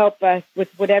will help us with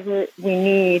whatever we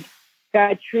need.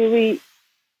 God truly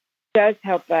does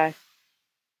help us,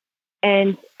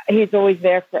 and He's always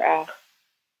there for us.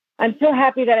 I'm so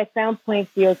happy that I found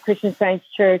Plainfield Christian Science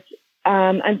Church.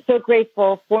 I'm so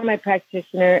grateful for my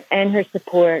practitioner and her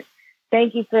support.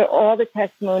 Thank you for all the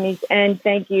testimonies, and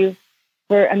thank you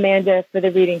for Amanda for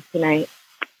the readings tonight.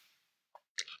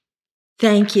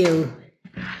 Thank you.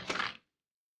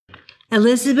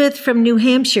 Elizabeth from New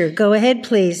Hampshire, go ahead,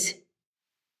 please.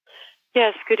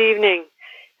 Yes, good evening,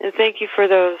 and thank you for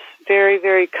those very,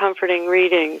 very comforting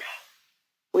readings.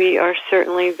 We are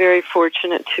certainly very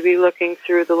fortunate to be looking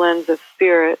through the lens of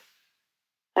spirit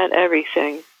at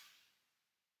everything.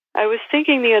 I was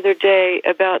thinking the other day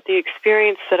about the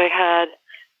experience that I had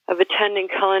of attending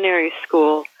culinary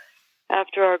school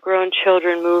after our grown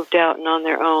children moved out and on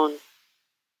their own.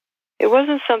 It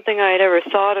wasn't something I had ever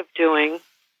thought of doing.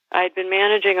 I had been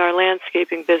managing our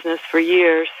landscaping business for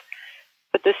years,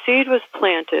 but the seed was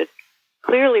planted,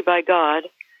 clearly by God,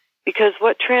 because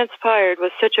what transpired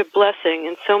was such a blessing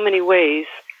in so many ways,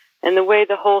 and the way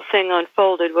the whole thing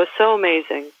unfolded was so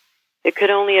amazing. It could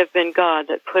only have been God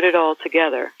that put it all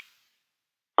together.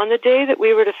 On the day that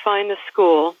we were to find the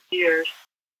school,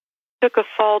 took a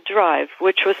fall drive,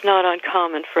 which was not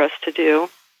uncommon for us to do.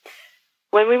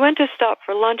 When we went to stop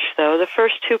for lunch, though, the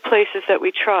first two places that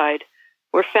we tried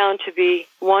were found to be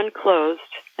one closed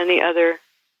and the other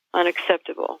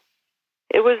unacceptable.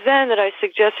 It was then that I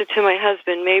suggested to my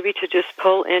husband maybe to just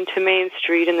pull into Main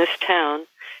Street in this town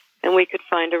and we could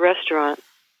find a restaurant.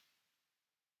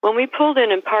 When we pulled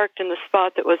in and parked in the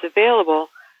spot that was available,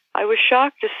 I was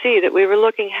shocked to see that we were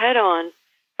looking head-on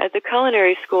at the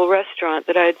culinary school restaurant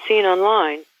that I had seen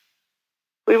online.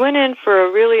 We went in for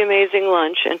a really amazing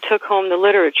lunch and took home the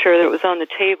literature that was on the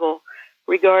table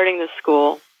regarding the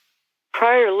school.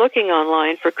 Prior to looking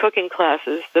online for cooking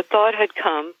classes, the thought had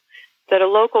come that a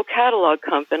local catalog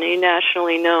company,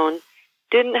 nationally known,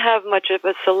 didn't have much of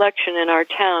a selection in our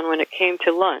town when it came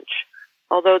to lunch,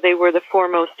 although they were the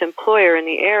foremost employer in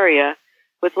the area,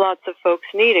 with lots of folks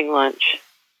needing lunch.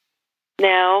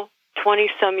 Now,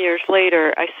 20-some years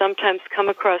later, I sometimes come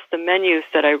across the menus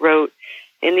that I wrote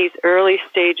in these early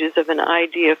stages of an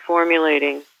idea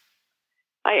formulating.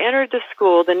 I entered the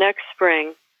school the next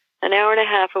spring, an hour and a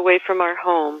half away from our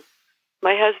home.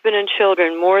 My husband and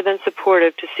children more than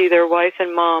supportive to see their wife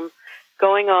and mom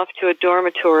going off to a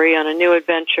dormitory on a new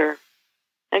adventure.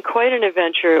 And quite an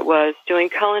adventure it was, doing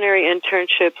culinary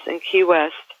internships in Key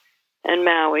West and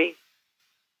Maui,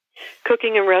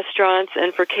 cooking in restaurants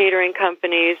and for catering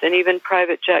companies and even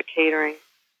private jet catering.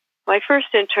 My first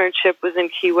internship was in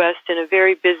Key West in a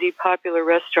very busy, popular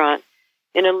restaurant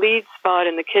in a lead spot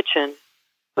in the kitchen,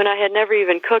 when I had never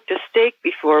even cooked a steak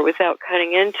before without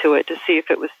cutting into it to see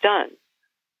if it was done.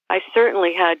 I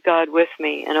certainly had God with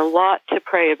me and a lot to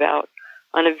pray about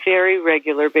on a very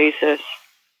regular basis.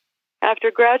 After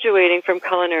graduating from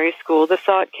culinary school, the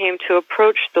thought came to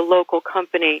approach the local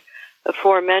company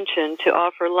aforementioned to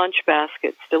offer lunch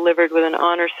baskets delivered with an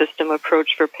honor system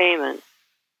approach for payment.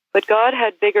 But God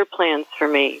had bigger plans for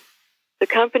me. The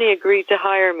company agreed to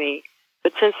hire me,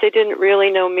 but since they didn't really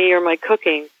know me or my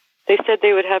cooking, they said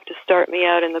they would have to start me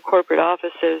out in the corporate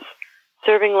offices,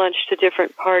 serving lunch to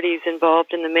different parties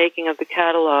involved in the making of the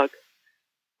catalog.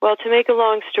 Well, to make a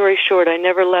long story short, I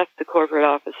never left the corporate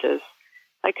offices.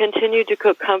 I continued to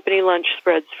cook company lunch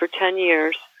spreads for 10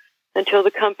 years until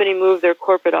the company moved their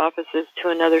corporate offices to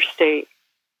another state.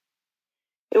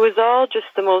 It was all just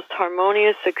the most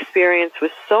harmonious experience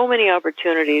with so many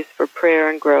opportunities for prayer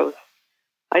and growth.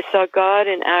 I saw God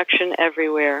in action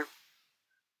everywhere.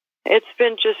 It's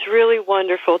been just really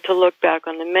wonderful to look back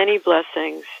on the many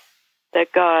blessings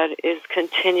that God is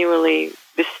continually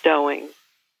bestowing.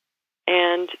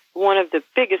 And one of the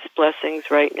biggest blessings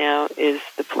right now is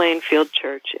the Plainfield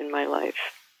Church in my life.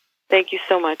 Thank you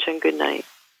so much and good night.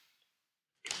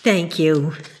 Thank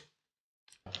you.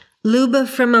 Luba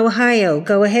from Ohio,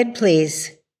 go ahead,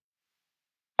 please.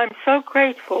 I'm so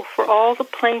grateful for all the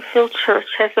Plainfield Church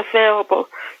has available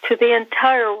to the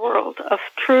entire world of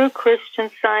true Christian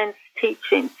Science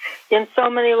teaching in so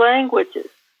many languages.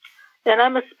 And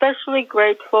I'm especially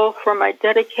grateful for my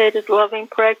dedicated, loving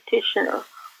practitioner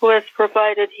who has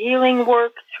provided healing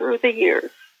work through the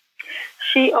years.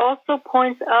 She also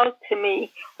points out to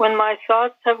me when my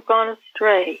thoughts have gone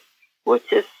astray,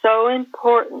 which is so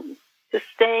important to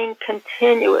staying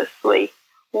continuously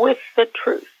with the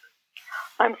truth.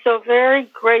 I'm so very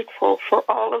grateful for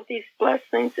all of these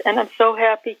blessings, and I'm so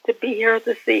happy to be here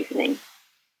this evening.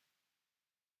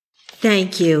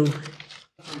 Thank you.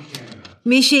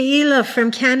 Mishaela from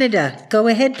Canada, go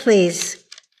ahead, please.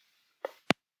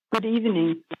 Good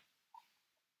evening.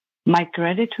 My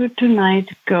gratitude tonight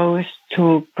goes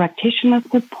to practitioner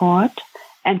support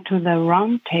and to the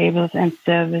roundtables and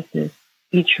services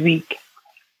each week.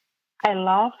 I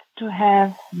love to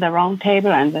have the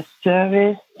roundtable and the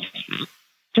service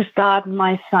to start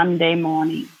my Sunday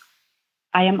morning.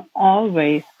 I am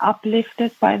always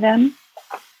uplifted by them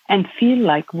and feel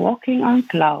like walking on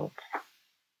clouds.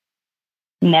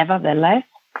 Nevertheless,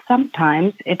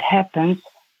 sometimes it happens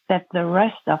that the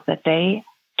rest of the day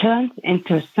turns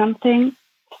into something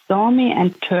stormy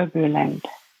and turbulent.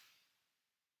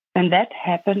 When that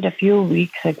happened a few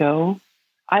weeks ago,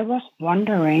 I was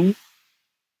wondering,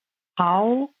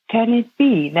 how can it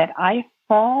be that I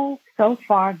fall so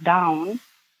far down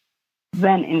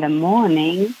when in the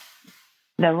morning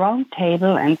the round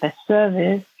table and the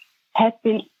service had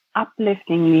been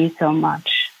uplifting me so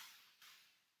much?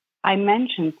 I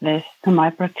mentioned this to my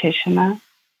practitioner,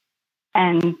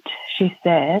 and she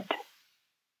said,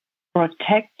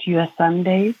 protect your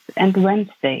Sundays and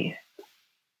Wednesdays.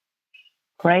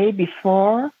 Pray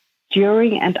before,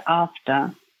 during, and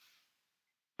after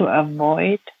to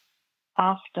avoid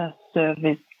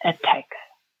after-service attacks.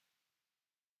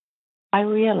 I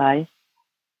realized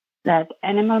that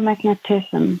animal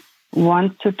magnetism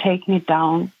wants to take me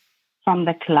down from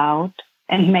the cloud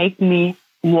and make me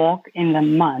walk in the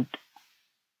mud.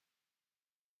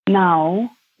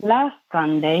 Now, last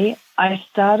Sunday, I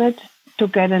started to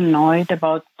get annoyed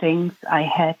about things I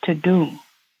had to do.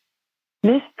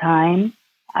 This time,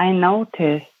 I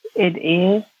noticed it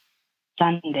is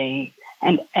Sunday,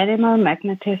 and animal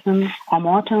magnetism or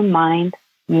mortal mind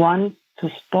wants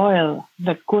to spoil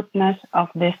the goodness of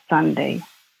this Sunday.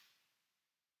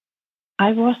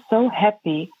 I was so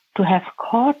happy to have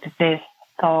caught this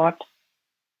thought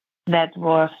that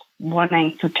was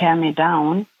wanting to tear me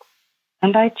down,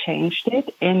 and I changed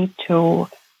it into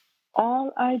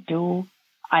all I do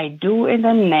in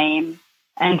the name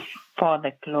and for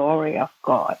the glory of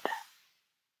God.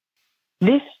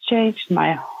 This changed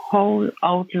my whole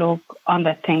outlook on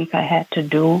the things I had to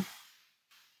do,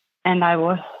 and I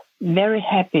was very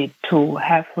happy to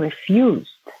have refused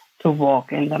to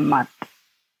walk in the mud.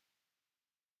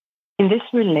 In this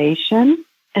relation,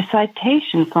 a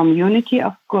citation from Unity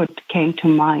of Good came to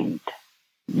mind,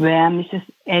 where Mrs.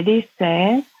 Eddy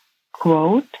says,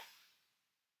 quote,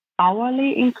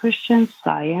 hourly in Christian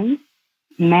Science,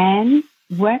 man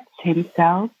weds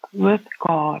himself with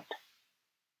God,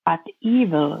 but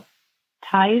evil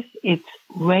ties its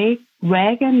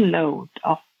wagon load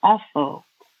of offal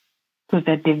to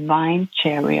the divine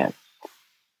chariots.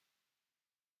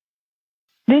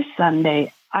 This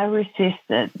Sunday, I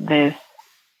resisted this,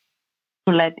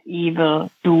 to let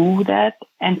evil do that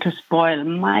and to spoil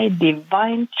my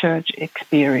divine church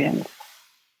experience.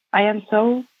 I am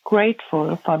so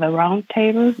grateful for the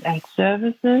roundtables and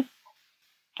services,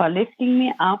 for lifting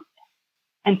me up,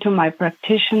 and to my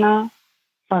practitioner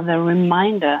for the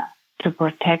reminder to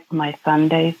protect my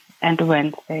Sundays and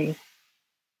Wednesdays.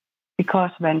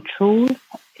 Because when truth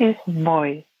is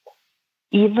voiced,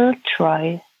 evil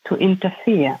tries to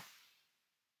interfere.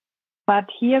 But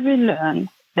here we learn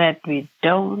that we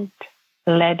don't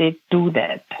let it do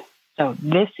that. So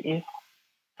this is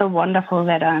so wonderful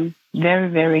that I'm very,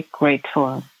 very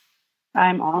grateful.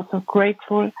 I'm also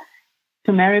grateful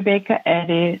to Mary Baker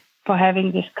Eddy for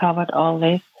having discovered all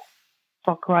this,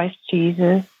 for Christ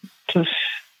Jesus to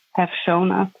have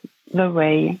shown us the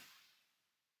way,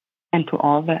 and to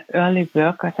all the early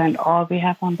workers and all we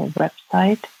have on the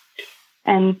website,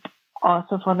 and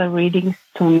also for the readings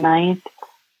tonight.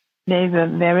 They were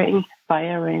very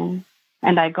inspiring,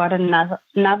 and I got another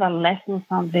lesson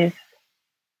from this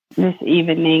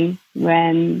evening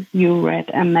when you read,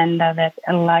 Amanda, that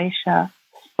Elisha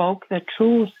spoke the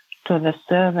truth to the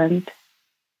servant,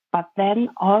 but then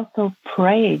also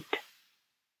prayed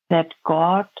that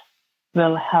God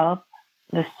will help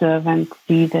the servant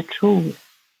see the truth.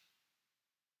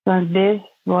 So this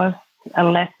was a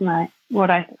lesson.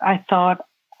 I thought,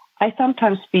 I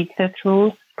sometimes speak the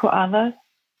truth to others,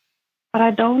 but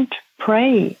I don't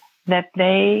pray that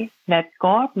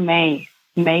God may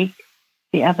make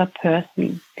the other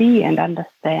person see and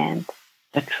understand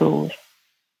the truth,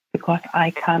 because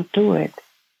I can't do it,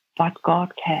 but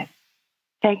God can.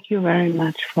 Thank you very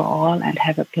much for all, and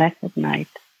have a blessed night.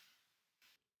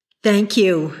 Thank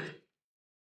you.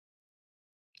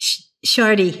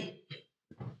 Shardy.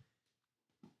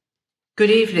 Good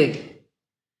evening.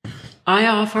 I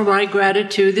offer my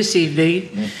gratitude this evening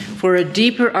for a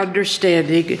deeper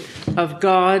understanding of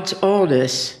God's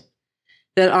allness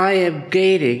that I am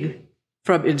gaining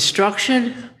from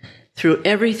instruction through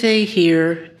everything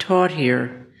taught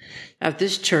here at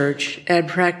this church, and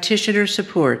practitioner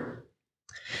support.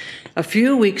 A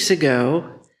few weeks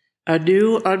ago, a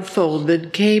new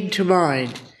unfoldment came to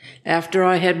mind after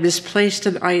I had misplaced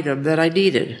an item that I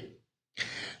needed.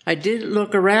 I didn't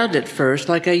look around at first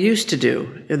like I used to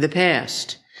do in the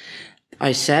past.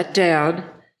 I sat down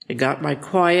and got my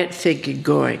quiet thinking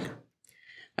going.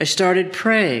 I started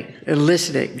praying and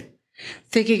listening,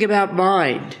 thinking about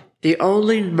mind, the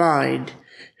only mind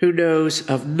who knows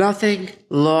of nothing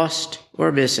lost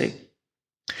or missing.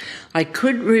 I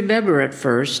couldn't remember at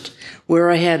first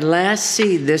where I had last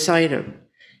seen this item,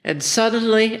 and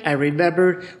suddenly I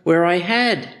remembered where I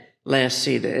had last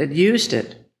seen it and used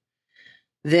it.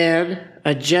 Then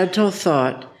a gentle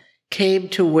thought came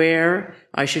to where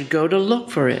I should go to look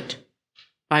for it.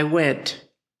 I went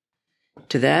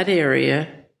to that area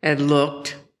and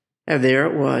looked, and there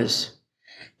it was,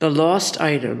 the lost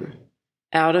item,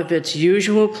 out of its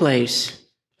usual place,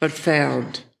 but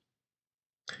found.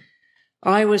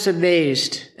 I was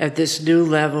amazed at this new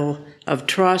level of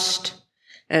trust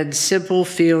and simple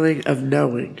feeling of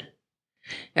knowing,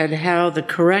 and how the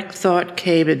correct thought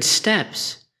came in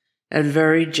steps and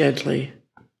very gently.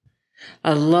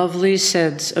 A lovely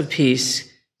sense of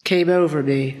peace came over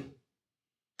me.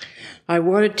 I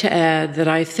wanted to add that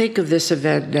I think of this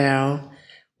event now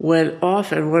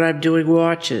often when I'm doing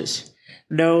watches,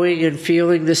 knowing and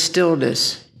feeling the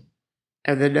stillness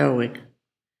and the knowing.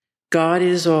 God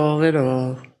is all in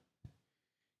all.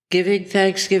 Giving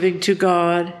thanksgiving to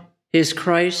God, His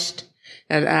Christ,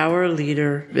 and our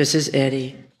leader, Mrs.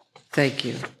 Eddy. Thank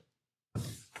you.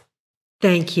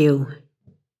 Thank you.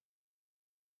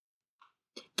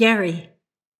 Gary.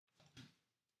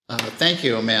 Thank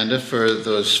you, Amanda, for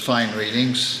those fine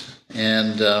readings.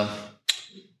 And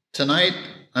tonight,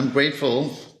 I'm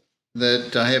grateful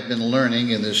that I have been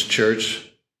learning in this church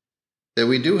that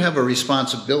we do have a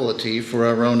responsibility for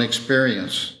our own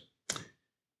experience,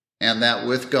 and that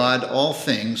with God, all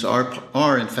things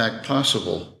are in fact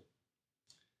possible.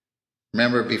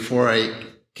 Remember, before I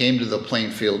came to the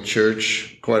Plainfield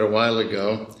Church quite a while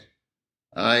ago,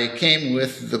 I came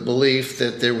with the belief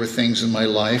that there were things in my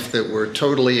life that were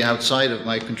totally outside of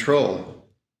my control.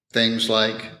 Things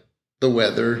like the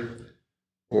weather,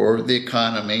 or the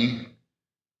economy,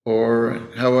 or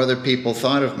how other people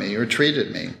thought of me or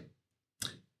treated me.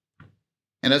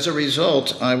 And as a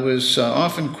result, I was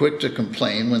often quick to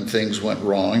complain when things went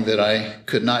wrong that I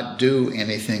could not do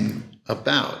anything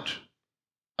about,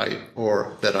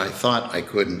 or that I thought I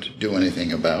couldn't do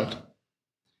anything about.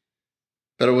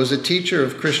 But it was a teacher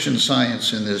of Christian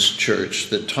Science in this church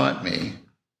that taught me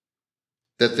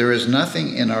that there is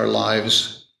nothing in our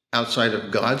lives outside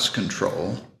of God's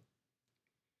control.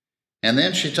 And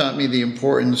then she taught me the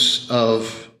importance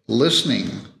of listening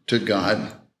to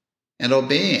God and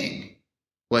obeying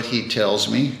what He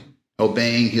tells me,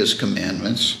 obeying His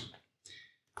commandments.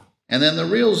 And then the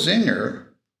real zinger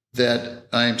that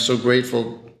I'm so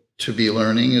grateful to be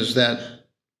learning is that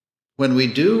when we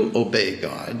do obey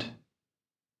God,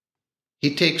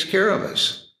 He takes care of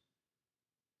us.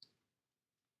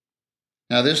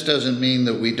 Now, this doesn't mean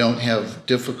that we don't have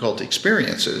difficult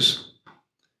experiences.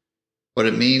 What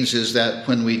it means is that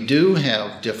when we do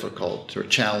have difficult or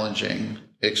challenging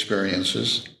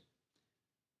experiences,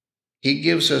 He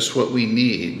gives us what we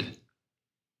need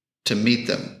to meet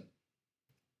them,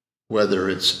 whether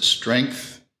it's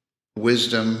strength,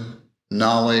 wisdom,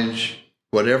 knowledge,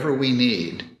 whatever we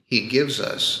need, He gives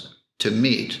us to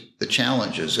meet the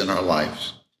challenges in our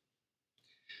lives.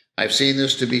 I've seen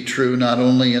this to be true not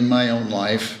only in my own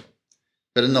life,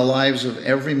 but in the lives of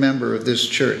every member of this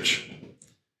church.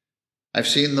 I've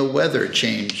seen the weather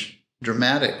change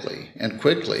dramatically and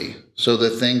quickly so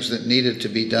that things that needed to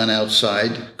be done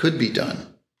outside could be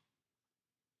done.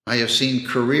 I have seen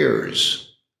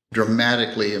careers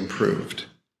dramatically improved.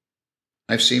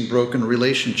 I've seen broken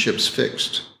relationships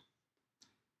fixed.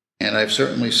 And I've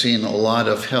certainly seen a lot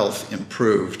of health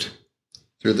improved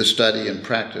through the study and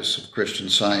practice of Christian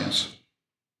Science.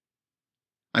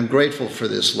 I'm grateful for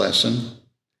this lesson.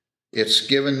 It's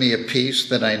given me a peace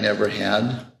that I never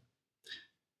had,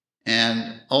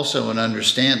 and also an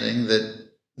understanding that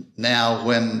now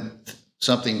when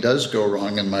something does go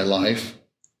wrong in my life,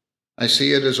 I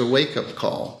see it as a wake-up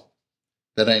call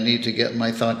that I need to get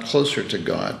my thought closer to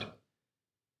God,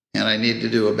 and I need to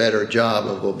do a better job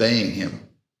of obeying Him.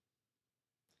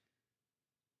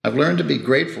 I've learned to be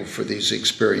grateful for these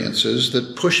experiences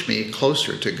that push me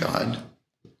closer to God.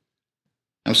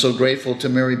 I'm so grateful to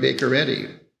Mary Baker Eddy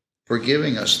for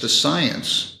giving us the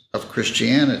science of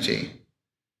Christianity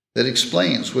that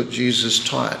explains what Jesus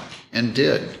taught and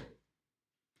did,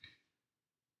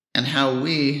 and how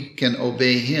we can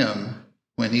obey Him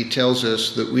when He tells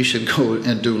us that we should go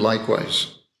and do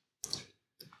likewise.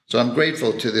 So I'm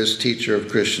grateful to this teacher of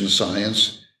Christian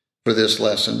Science for this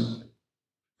lesson,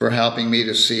 for helping me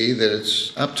to see that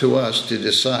it's up to us to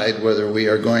decide whether we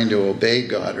are going to obey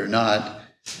God or not.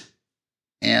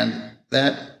 And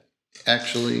that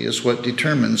actually is what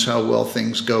determines how well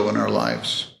things go in our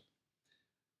lives.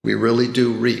 We really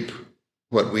do reap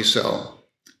what we sow.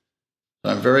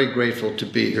 I'm very grateful to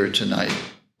be here tonight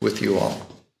with you all.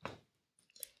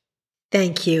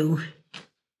 Thank you.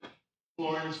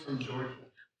 Florence from Georgia.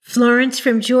 Florence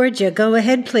from Georgia, go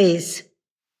ahead, please.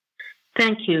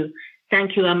 Thank you.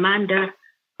 Thank you, Amanda,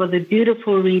 for the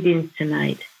beautiful readings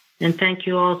tonight. And thank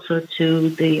you also to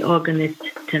the organist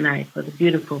tonight for the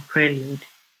beautiful prelude.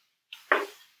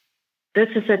 This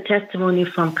is a testimony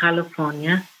from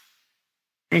California,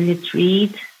 and it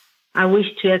reads, I wish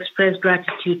to express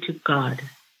gratitude to God.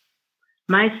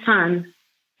 My son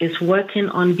is working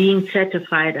on being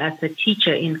certified as a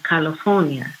teacher in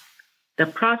California. The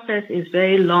process is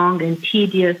very long and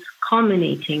tedious,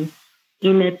 culminating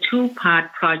in a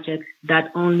 2-part project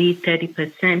that only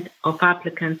 30% of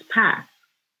applicants pass.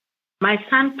 My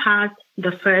son passed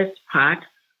the first part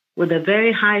with a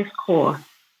very high score,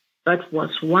 but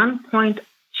was 1 point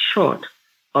short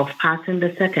of passing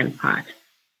the second part.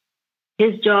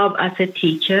 His job as a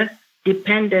teacher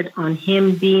depended on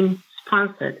him being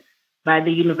sponsored by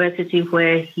the university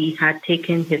where he had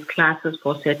taken his classes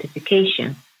for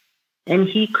certification, and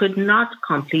he could not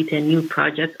complete a new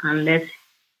project unless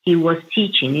he was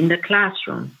teaching in the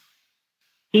classroom.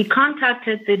 He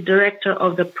contacted the director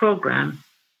of the program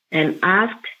and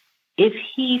asked if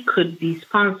he could be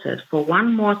sponsored for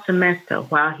 1 more semester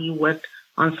while he worked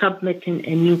on submitting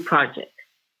a new project.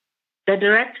 The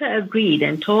director agreed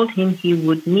and told him he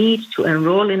would need to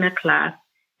enroll in a class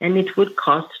and it would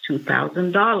cost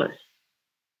 $2,000.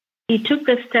 He took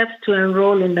the steps to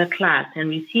enroll in the class and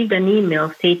received an email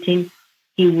stating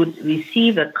he would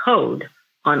receive a code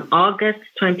on August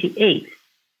 28th,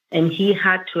 and he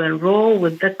had to enroll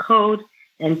with the code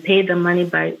and pay the money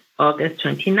by August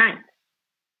 29th.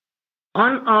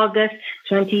 On August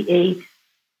 28th,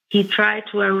 he tried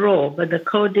to enroll, but the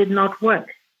code did not work.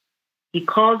 He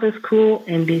called the school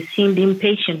and they seemed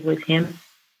impatient with him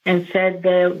and said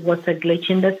there was a glitch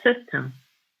in the system,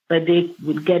 but they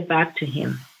would get back to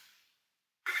him.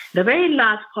 The very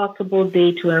last possible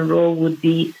day to enroll would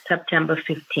be September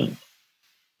 15th.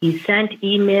 He sent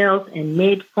emails and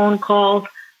made phone calls,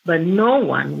 but no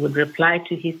one would reply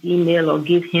to his email or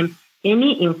give him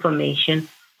any information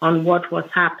on what was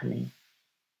happening.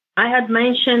 I had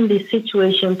mentioned the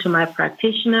situation to my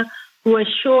practitioner, who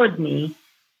assured me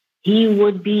he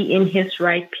would be in his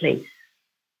right place.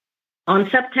 On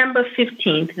September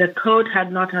 15th, the code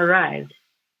had not arrived.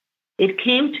 It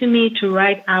came to me to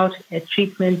write out a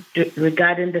treatment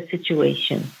regarding the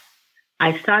situation.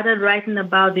 I started writing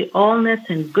about the allness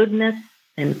and goodness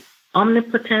and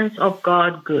omnipotence of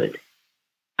God good.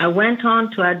 I went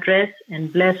on to address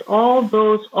and bless all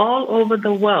those all over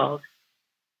the world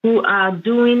who are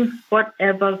doing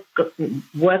whatever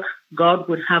work God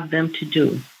would have them to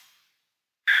do,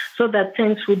 so that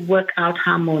things would work out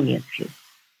harmoniously.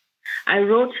 I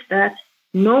wrote that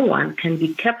no one can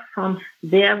be kept from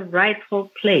their rightful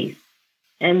place,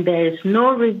 and there is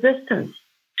no resistance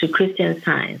to Christian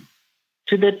Science,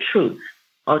 to the truth,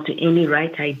 or to any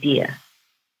right idea.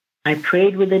 I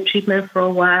prayed with the treatment for a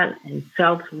while and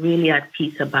felt really at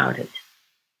peace about it.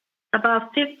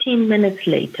 About 15 minutes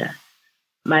later,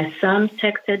 my son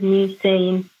texted me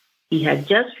saying he had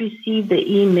just received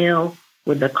the email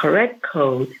with the correct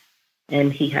code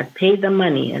and he had paid the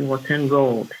money and was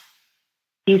enrolled.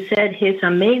 He said his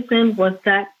amazement was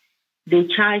that they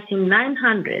charged him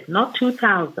 $900, not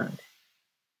 $2,000.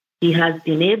 He has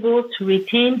been able to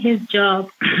retain his job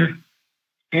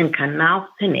and can now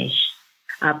finish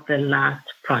up the last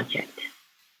project.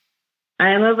 I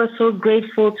am ever so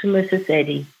grateful to Mrs.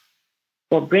 Eddy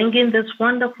for bringing this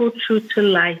wonderful truth to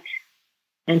light,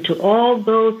 and to all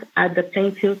those at the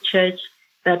Plainfield Church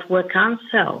that work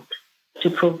unself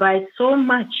to provide so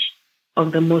much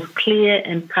of the most clear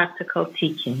and practical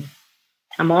teaching.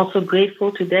 I'm also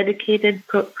grateful to dedicated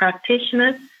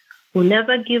practitioners who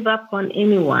never give up on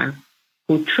anyone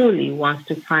who truly wants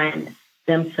to find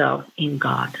themselves in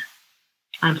God.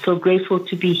 I'm so grateful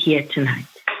to be here tonight.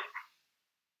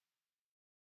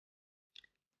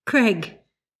 Craig.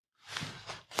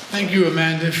 Thank you,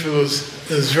 Amanda, for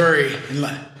those very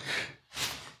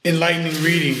enlightening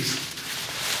readings.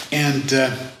 And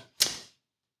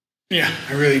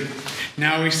I really,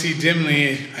 now we see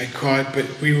dimly, I caught, but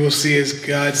we will see as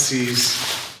God sees.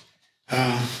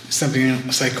 Something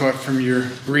else I caught from your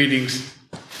readings.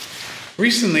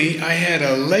 Recently, I had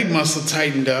a leg muscle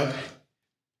tightened up,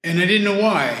 and I didn't know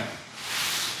why.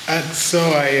 So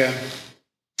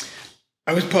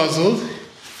I was puzzled,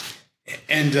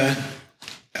 and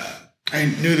I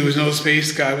knew there was no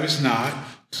space. God was not.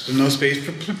 So no space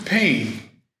for pain.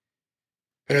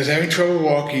 But I was having trouble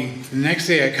walking. The next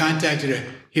day, I contacted a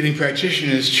healing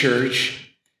practitioner's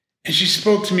church, and she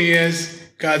spoke to me as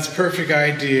God's perfect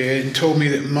idea and told me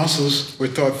that muscles were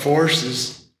thought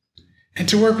forces, and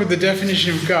to work with the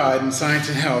definition of God in science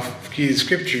and health, key to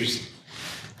scriptures.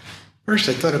 First,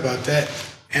 I thought about that,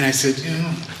 and I said,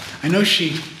 I know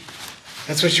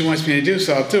that's what she wants me to do,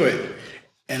 so I'll do it.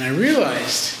 And I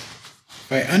realized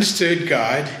if I understood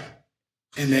God,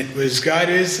 and that as God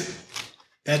is,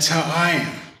 that's how I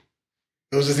am.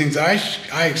 Those are things I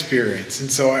experience,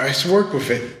 and so I work with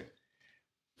it,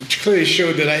 which clearly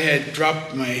showed that I had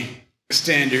dropped my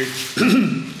standard.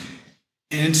 And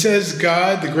it says,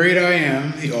 God, the great I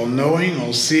am, the all-knowing,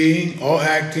 all-seeing,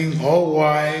 all-acting,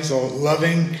 all-wise,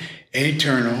 all-loving, and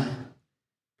eternal,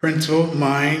 principle,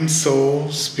 mind,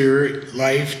 soul, spirit,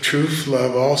 life, truth,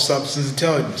 love, all substance,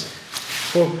 intelligence.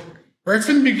 Well, right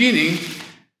from the beginning,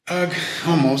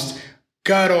 almost,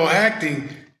 God all-acting.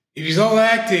 If he's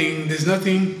all-acting, there's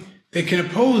nothing that can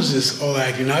oppose this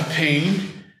all-acting, not pain,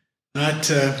 not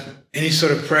any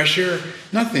sort of pressure,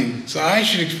 nothing. So I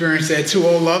should experience that too,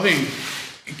 all-loving.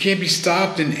 It can't be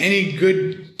stopped in any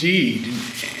good deed,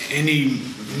 any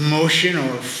motion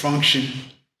or function.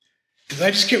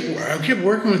 I kept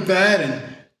working with that, and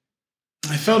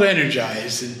I felt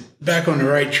energized and back on the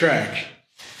right track.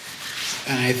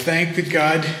 And I thank the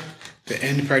God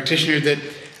and the practitioner that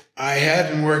I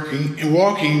have been working and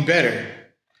walking better.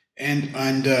 And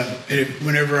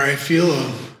whenever I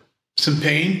feel some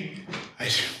pain, I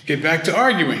get back to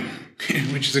arguing,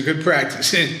 which is a good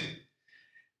practice.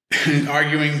 And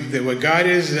arguing that what God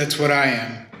is, that's what I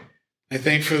am. I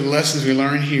thank for the lessons we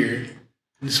learn here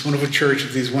in this wonderful church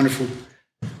with these wonderful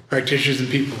practitioners and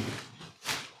people.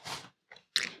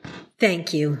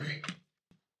 Thank you.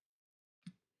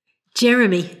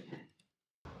 Jeremy.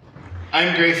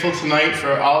 I'm grateful tonight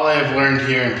for all I have learned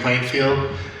here in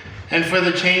Plainfield and for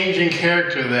the change in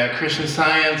character that Christian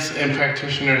Science and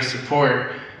practitioner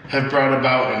support have brought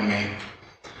about in me.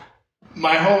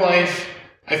 My whole life,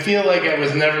 I feel like I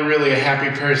was never really a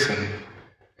happy person.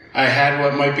 I had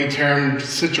what might be termed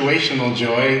situational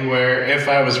joy, where if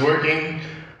I was working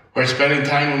or spending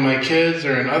time with my kids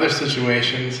or in other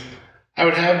situations, I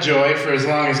would have joy for as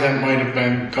long as that might have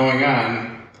been going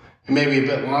on, and maybe a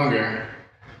bit longer.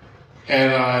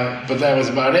 But that was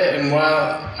about it. And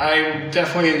while I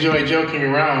definitely enjoy joking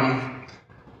around,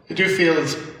 I do feel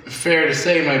it's fair to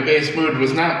say my base mood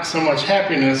was not so much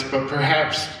happiness, but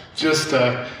perhaps just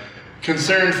a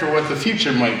concern for what the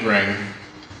future might bring,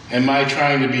 and my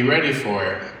trying to be ready for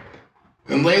it.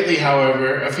 And lately,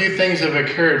 however, a few things have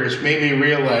occurred which made me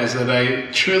realize that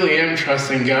I truly am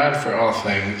trusting God for all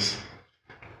things.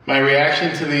 My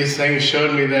reaction to these things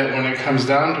showed me that when it comes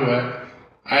down to it,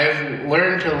 I have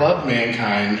learned to love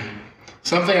mankind,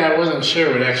 something I wasn't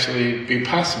sure would actually be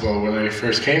possible when I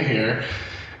first came here.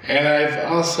 And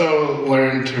I've also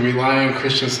learned to rely on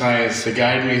Christian Science to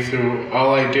guide me through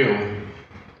all I do.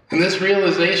 And this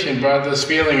realization brought this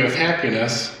feeling of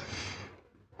happiness,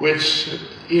 which,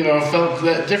 felt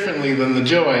that differently than the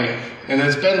joy, and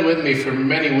it's been with me for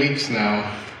many weeks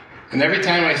now. And every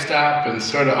time I stop and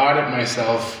sort of audit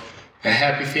myself, a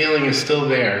happy feeling is still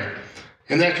there.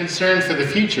 And that concern for the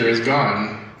future is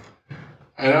gone.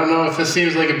 I don't know if this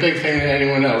seems like a big thing to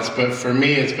anyone else, but for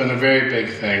me it's been a very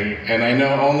big thing. And I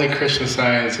know only Christian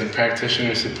Science and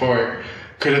practitioner support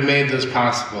could have made this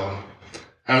possible.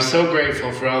 I'm so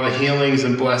grateful for all the healings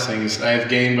and blessings I have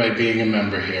gained by being a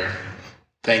member here.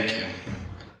 Thank you.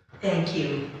 Thank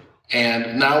you.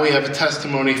 And now we have a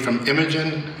testimony from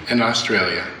Imogen in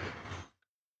Australia.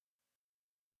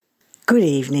 Good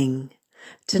evening.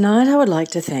 Tonight I would like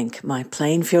to thank my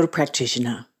Plainfield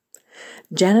practitioner.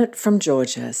 Janet from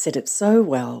Georgia said it so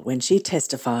well when she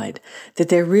testified that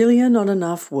there really are not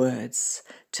enough words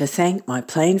to thank my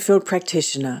Plainfield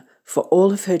practitioner for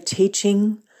all of her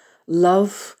teaching,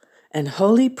 love, and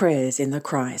holy prayers in the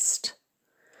Christ.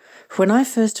 When I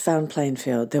first found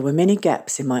Plainfield, there were many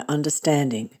gaps in my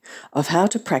understanding of how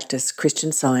to practice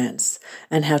Christian Science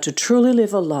and how to truly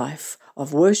live a life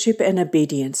of worship and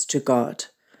obedience to God.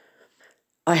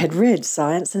 I had read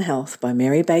Science and Health by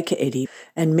Mary Baker Eddy,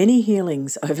 and many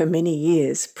healings over many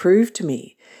years proved to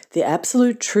me the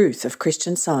absolute truth of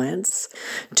Christian Science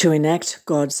to enact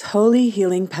God's holy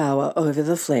healing power over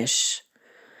the flesh.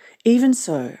 Even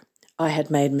so, I had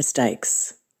made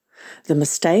mistakes. The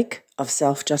mistake of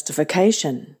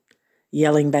self-justification,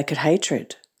 yelling back at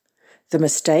hatred. The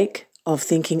mistake of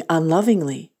thinking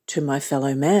unlovingly to my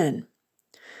fellow man,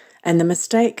 and the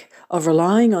mistake of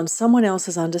relying on someone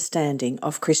else's understanding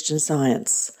of Christian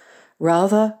Science,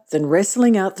 rather than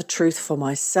wrestling out the truth for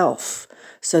myself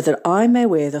so that I may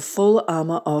wear the full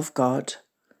armour of God.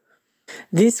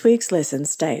 This week's lesson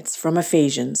states from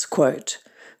Ephesians, quote,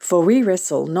 "For we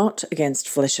wrestle not against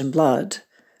flesh and blood,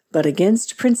 but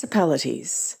against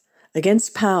principalities,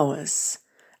 against powers,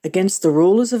 against the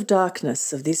rulers of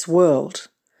darkness of this world,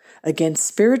 against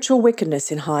spiritual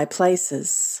wickedness in high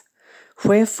places.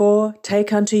 Wherefore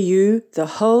take unto you the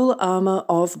whole armour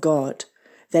of God,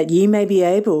 that ye may be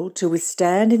able to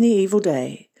withstand in the evil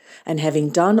day, and having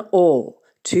done all,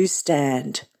 to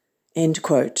stand." End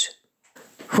quote.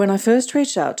 When I first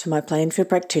reached out to my Plainfield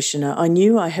practitioner, I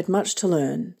knew I had much to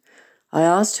learn. I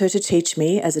asked her to teach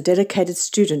me as a dedicated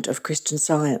student of Christian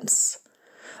Science.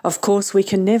 Of course, we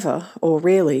can never, or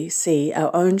rarely, see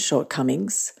our own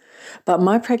shortcomings, but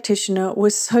my practitioner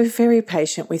was so very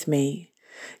patient with me,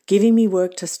 giving me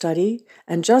work to study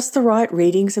and just the right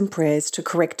readings and prayers to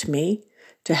correct me,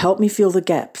 to help me fill the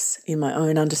gaps in my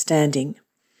own understanding.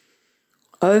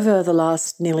 Over the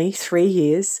last nearly 3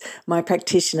 years, my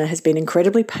practitioner has been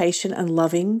incredibly patient and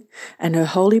loving, and her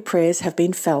holy prayers have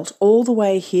been felt all the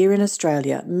way here in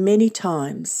Australia many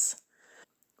times.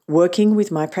 Working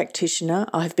with my practitioner,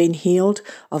 I have been healed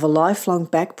of a lifelong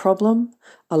back problem,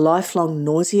 a lifelong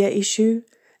nausea issue,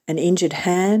 an injured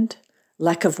hand,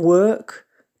 lack of work,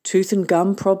 tooth and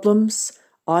gum problems,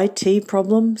 IT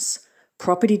problems,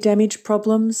 property damage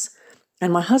problems,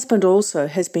 and my husband also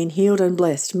has been healed and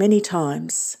blessed many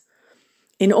times.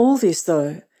 In all this,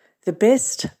 though, the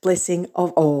best blessing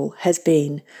of all has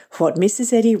been what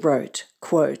Mrs. Eddy wrote,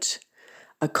 quote,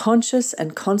 "a conscious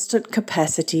and constant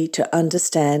capacity to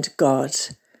understand God,"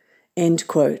 end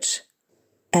quote.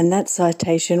 And that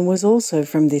citation was also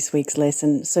from this week's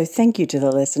lesson, so thank you to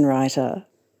the lesson writer.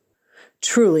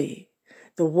 Truly,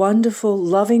 the wonderful,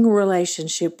 loving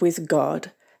relationship with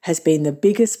God has been the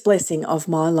biggest blessing of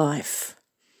my life.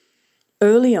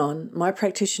 Early on, my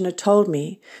practitioner told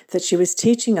me that she was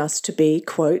teaching us to be,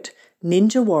 quote,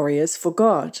 "ninja warriors for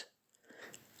God."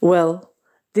 Well,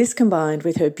 this combined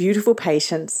with her beautiful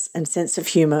patience and sense of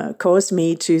humour caused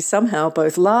me to somehow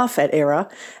both laugh at error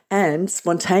and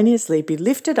spontaneously be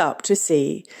lifted up to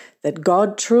see that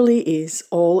God truly is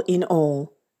all in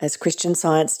all, as Christian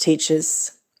Science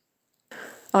teaches.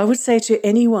 I would say to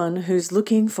anyone who's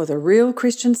looking for the real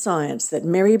Christian Science that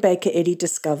Mary Baker Eddy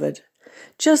discovered,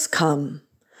 just come.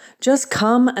 Just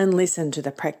come and listen to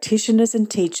the practitioners and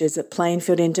teachers at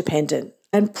Plainfield Independent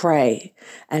and pray,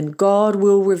 and God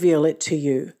will reveal it to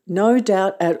you, no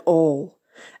doubt at all.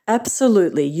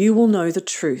 Absolutely, you will know the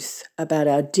truth about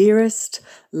our dearest,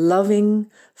 loving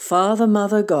Father,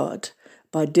 Mother, God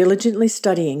by diligently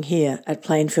studying here at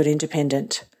Plainfield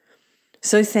Independent.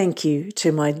 So thank you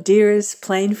to my dearest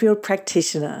Plainfield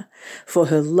practitioner for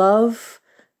her love,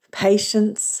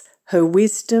 patience, her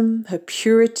wisdom, her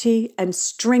purity, and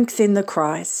strength in the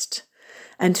Christ.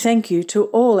 And thank you to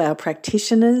all our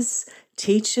practitioners,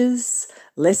 teachers,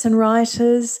 lesson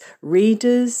writers,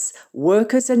 readers,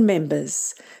 workers, and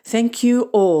members. Thank you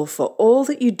all for all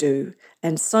that you do,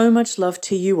 and so much love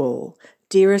to you all,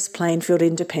 dearest Plainfield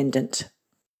Independent.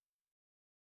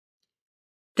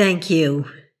 Thank you.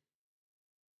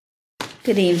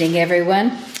 Good evening,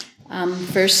 everyone.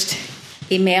 First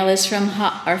email is from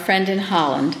our friend in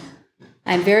Holland.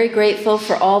 I'm very grateful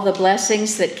for all the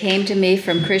blessings that came to me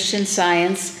from Christian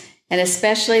Science, and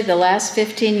especially the last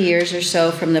 15 years or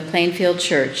so from the Plainfield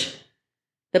Church.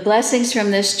 The blessings from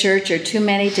this church are too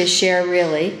many to share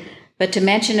really, but to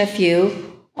mention a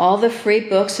few: all the free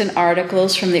books and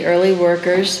articles from the early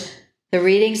workers, the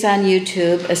readings on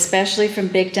YouTube, especially from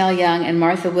Bignell Young and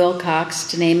Martha Wilcox,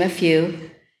 to name a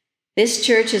few. This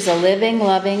church is a living,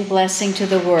 loving blessing to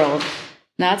the world,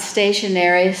 not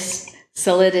stationary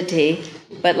solidity,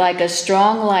 but like a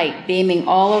strong light beaming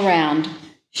all around,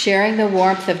 sharing the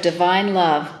warmth of divine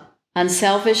love,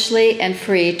 unselfishly and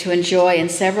free to enjoy in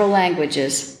several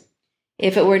languages.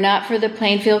 If it were not for the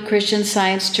Plainfield Christian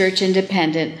Science Church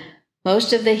Independent,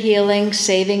 most of the healing,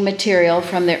 saving material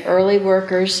from the early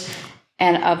workers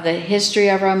and of the history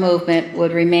of our movement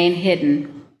would remain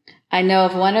hidden. I know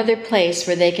of one other place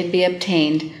where they can be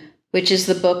obtained, which is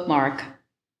the bookmark.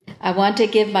 I want to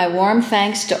give my warm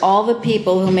thanks to all the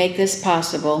people who make this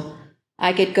possible.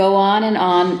 I could go on and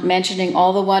on mentioning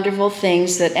all the wonderful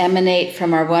things that emanate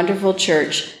from our wonderful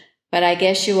church, but I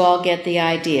guess you all get the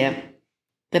idea.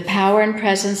 The power and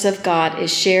presence of God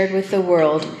is shared with the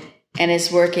world and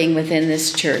is working within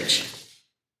this church.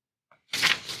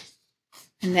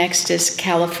 Next is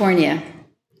California.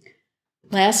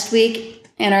 Last week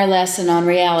in our lesson on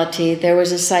reality, there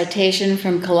was a citation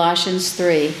from Colossians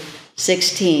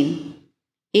 3:16.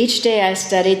 Each day I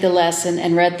studied the lesson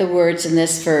and read the words in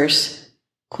this verse,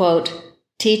 quote,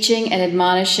 teaching and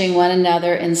admonishing one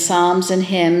another in psalms and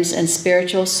hymns and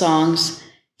spiritual songs,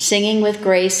 singing with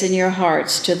grace in your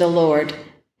hearts to the Lord,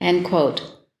 end quote.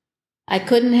 I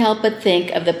couldn't help but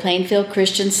think of the Plainfield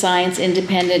Christian Science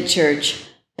Independent Church,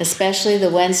 especially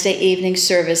the Wednesday evening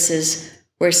services,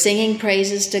 where singing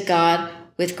praises to God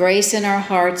with grace in our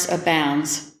hearts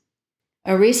abounds.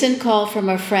 A recent call from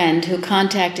a friend who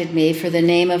contacted me for the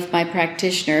name of my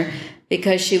practitioner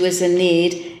because she was in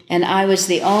need, and I was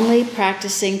the only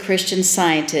practicing Christian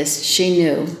Scientist she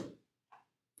knew,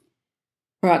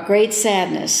 brought great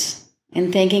sadness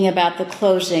in thinking about the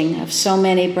closing of so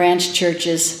many branch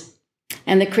churches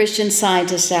and the Christian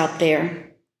Scientists out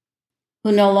there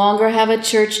who no longer have a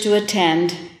church to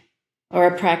attend or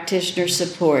a practitioner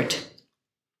support.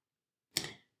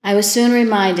 I was soon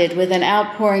reminded with an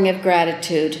outpouring of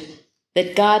gratitude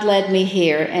that God led me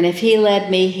here, and if he led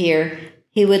me here,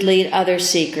 he would lead other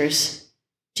seekers.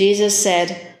 Jesus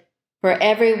said, for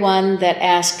every one that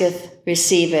asketh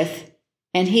receiveth,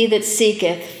 and he that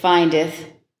seeketh findeth,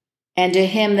 and to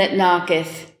him that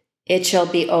knocketh it shall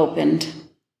be opened.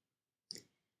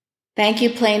 Thank you,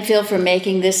 Plainfield, for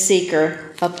making this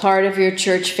seeker a part of your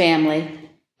church family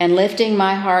and lifting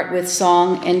my heart with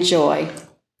song and joy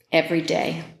every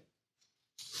day.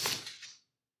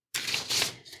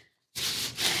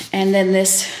 And then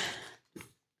this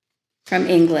from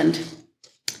England.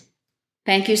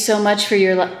 Thank you so much for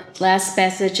your last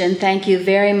message, and thank you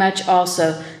very much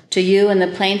also to you and the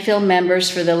Plainfield members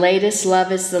for the latest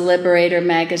Love is the Liberator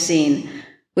magazine,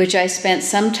 which I spent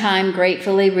some time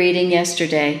gratefully reading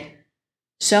yesterday.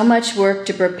 So much work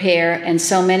to prepare and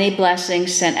so many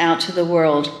blessings sent out to the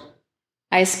world.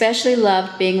 I especially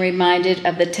loved being reminded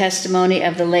of the testimony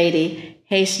of the lady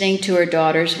hastening to her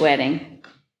daughter's wedding.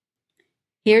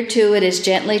 Here, too, it is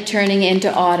gently turning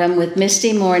into autumn with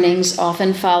misty mornings,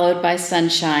 often followed by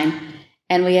sunshine,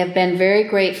 and we have been very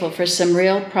grateful for some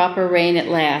real proper rain at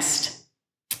last.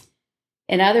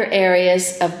 In other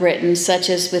areas of Britain, such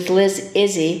as with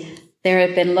Izzy, there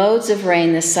have been loads of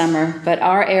rain this summer, but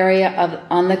our area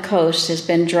on the coast has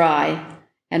been dry,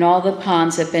 and all the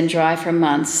ponds have been dry for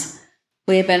months.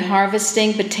 We have been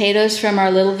harvesting potatoes from our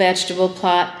little vegetable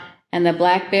plot, and the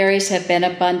blackberries have been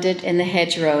abundant in the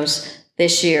hedgerows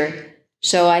this year,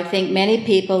 so I think many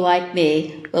people like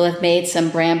me will have made some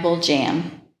bramble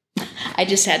jam. I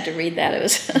just had to read that. It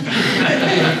was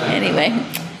anyway.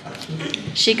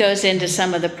 She goes into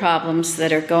some of the problems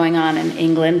that are going on in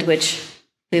England, which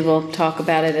we will talk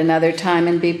about at another time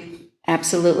and be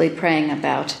absolutely praying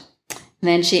about. And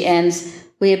then she ends,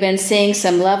 we have been seeing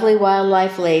some lovely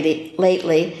wildlife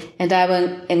lately, and I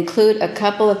will include a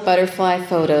couple of butterfly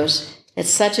photos.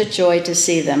 It's such a joy to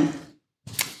see them.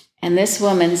 And this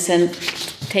woman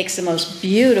takes the most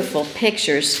beautiful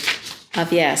pictures of,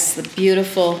 the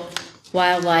beautiful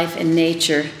wildlife and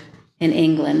nature in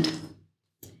England.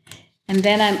 And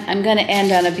then I'm going to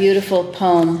end on a beautiful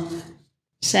poem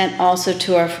sent also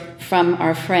from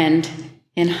our friend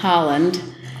in Holland.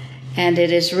 And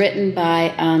it is written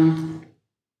by an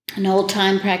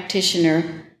old-time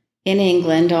practitioner in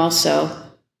England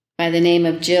also by the name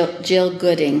of Jill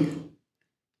Gooding.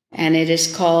 And it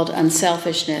is called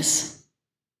Unselfishness.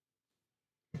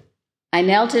 I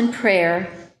knelt in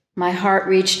prayer, my heart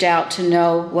reached out to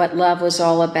know what love was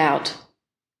all about.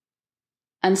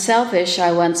 Unselfish,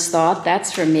 I once thought,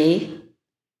 that's for me.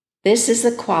 This is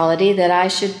the quality that I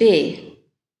should be.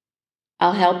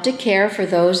 I'll help to care for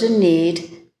those in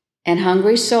need, and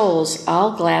hungry souls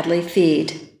I'll gladly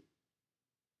feed.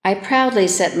 I proudly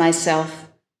set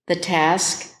myself the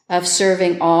task of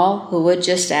serving all who would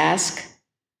just ask.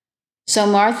 So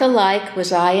Martha-like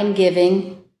was I in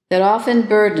giving, that often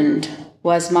burdened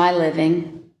was my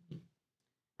living.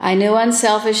 I knew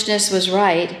unselfishness was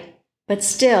right, but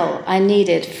still I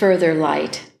needed further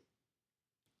light.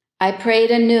 I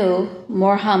prayed anew,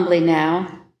 more humbly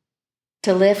now,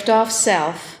 to lift off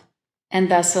self and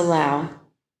thus allow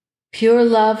pure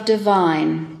love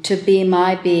divine to be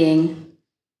my being,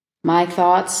 my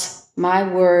thoughts, my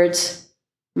words,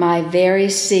 my very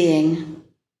seeing.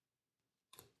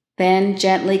 Then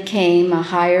gently came a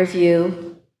higher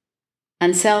view.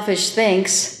 Unselfish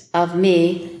thinks of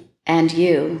me and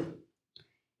you.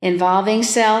 Involving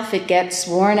self, it gets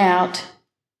worn out.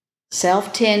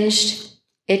 Self-tinged,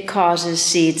 it causes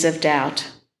seeds of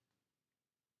doubt.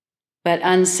 But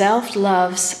unselfed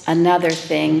love's another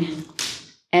thing,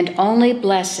 and only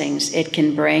blessings it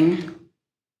can bring.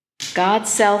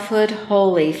 God's selfhood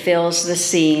wholly fills the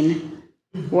scene,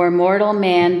 where mortal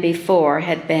man before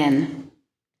had been.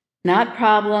 Not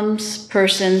problems,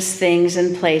 persons, things,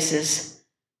 and places,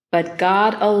 but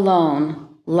God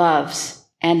alone loves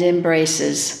and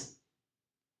embraces.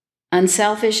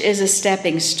 Unselfish is a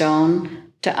stepping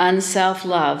stone to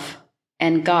unself-love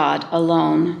and God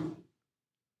alone.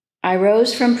 I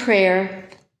rose from prayer,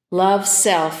 love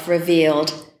self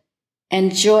revealed,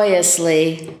 and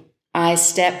joyously I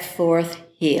stepped forth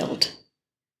healed.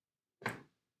 I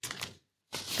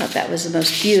thought that was the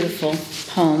most beautiful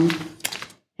poem,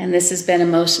 and this has been a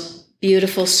most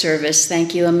beautiful service.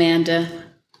 Thank you, Amanda,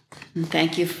 and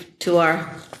thank you to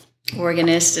our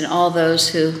organist and all those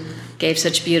who gave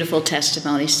such beautiful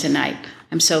testimonies tonight.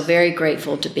 I'm so very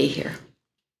grateful to be here.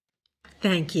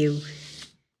 Thank you.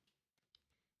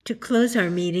 To close our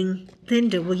meeting,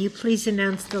 Linda, will you please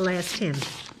announce the last hymn?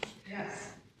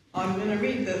 Yes. I'm going to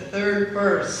read the third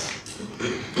verse.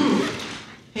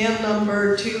 Hymn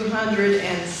number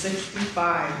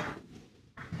 265.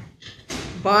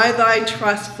 By thy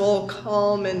trustful,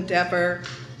 calm endeavor,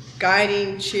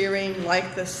 guiding, cheering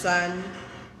like the sun,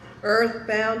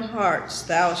 earthbound hearts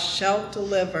thou shalt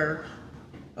deliver.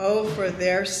 Oh, for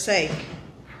their sake,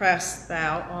 press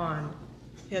thou on.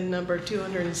 Hymn number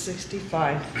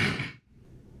 265.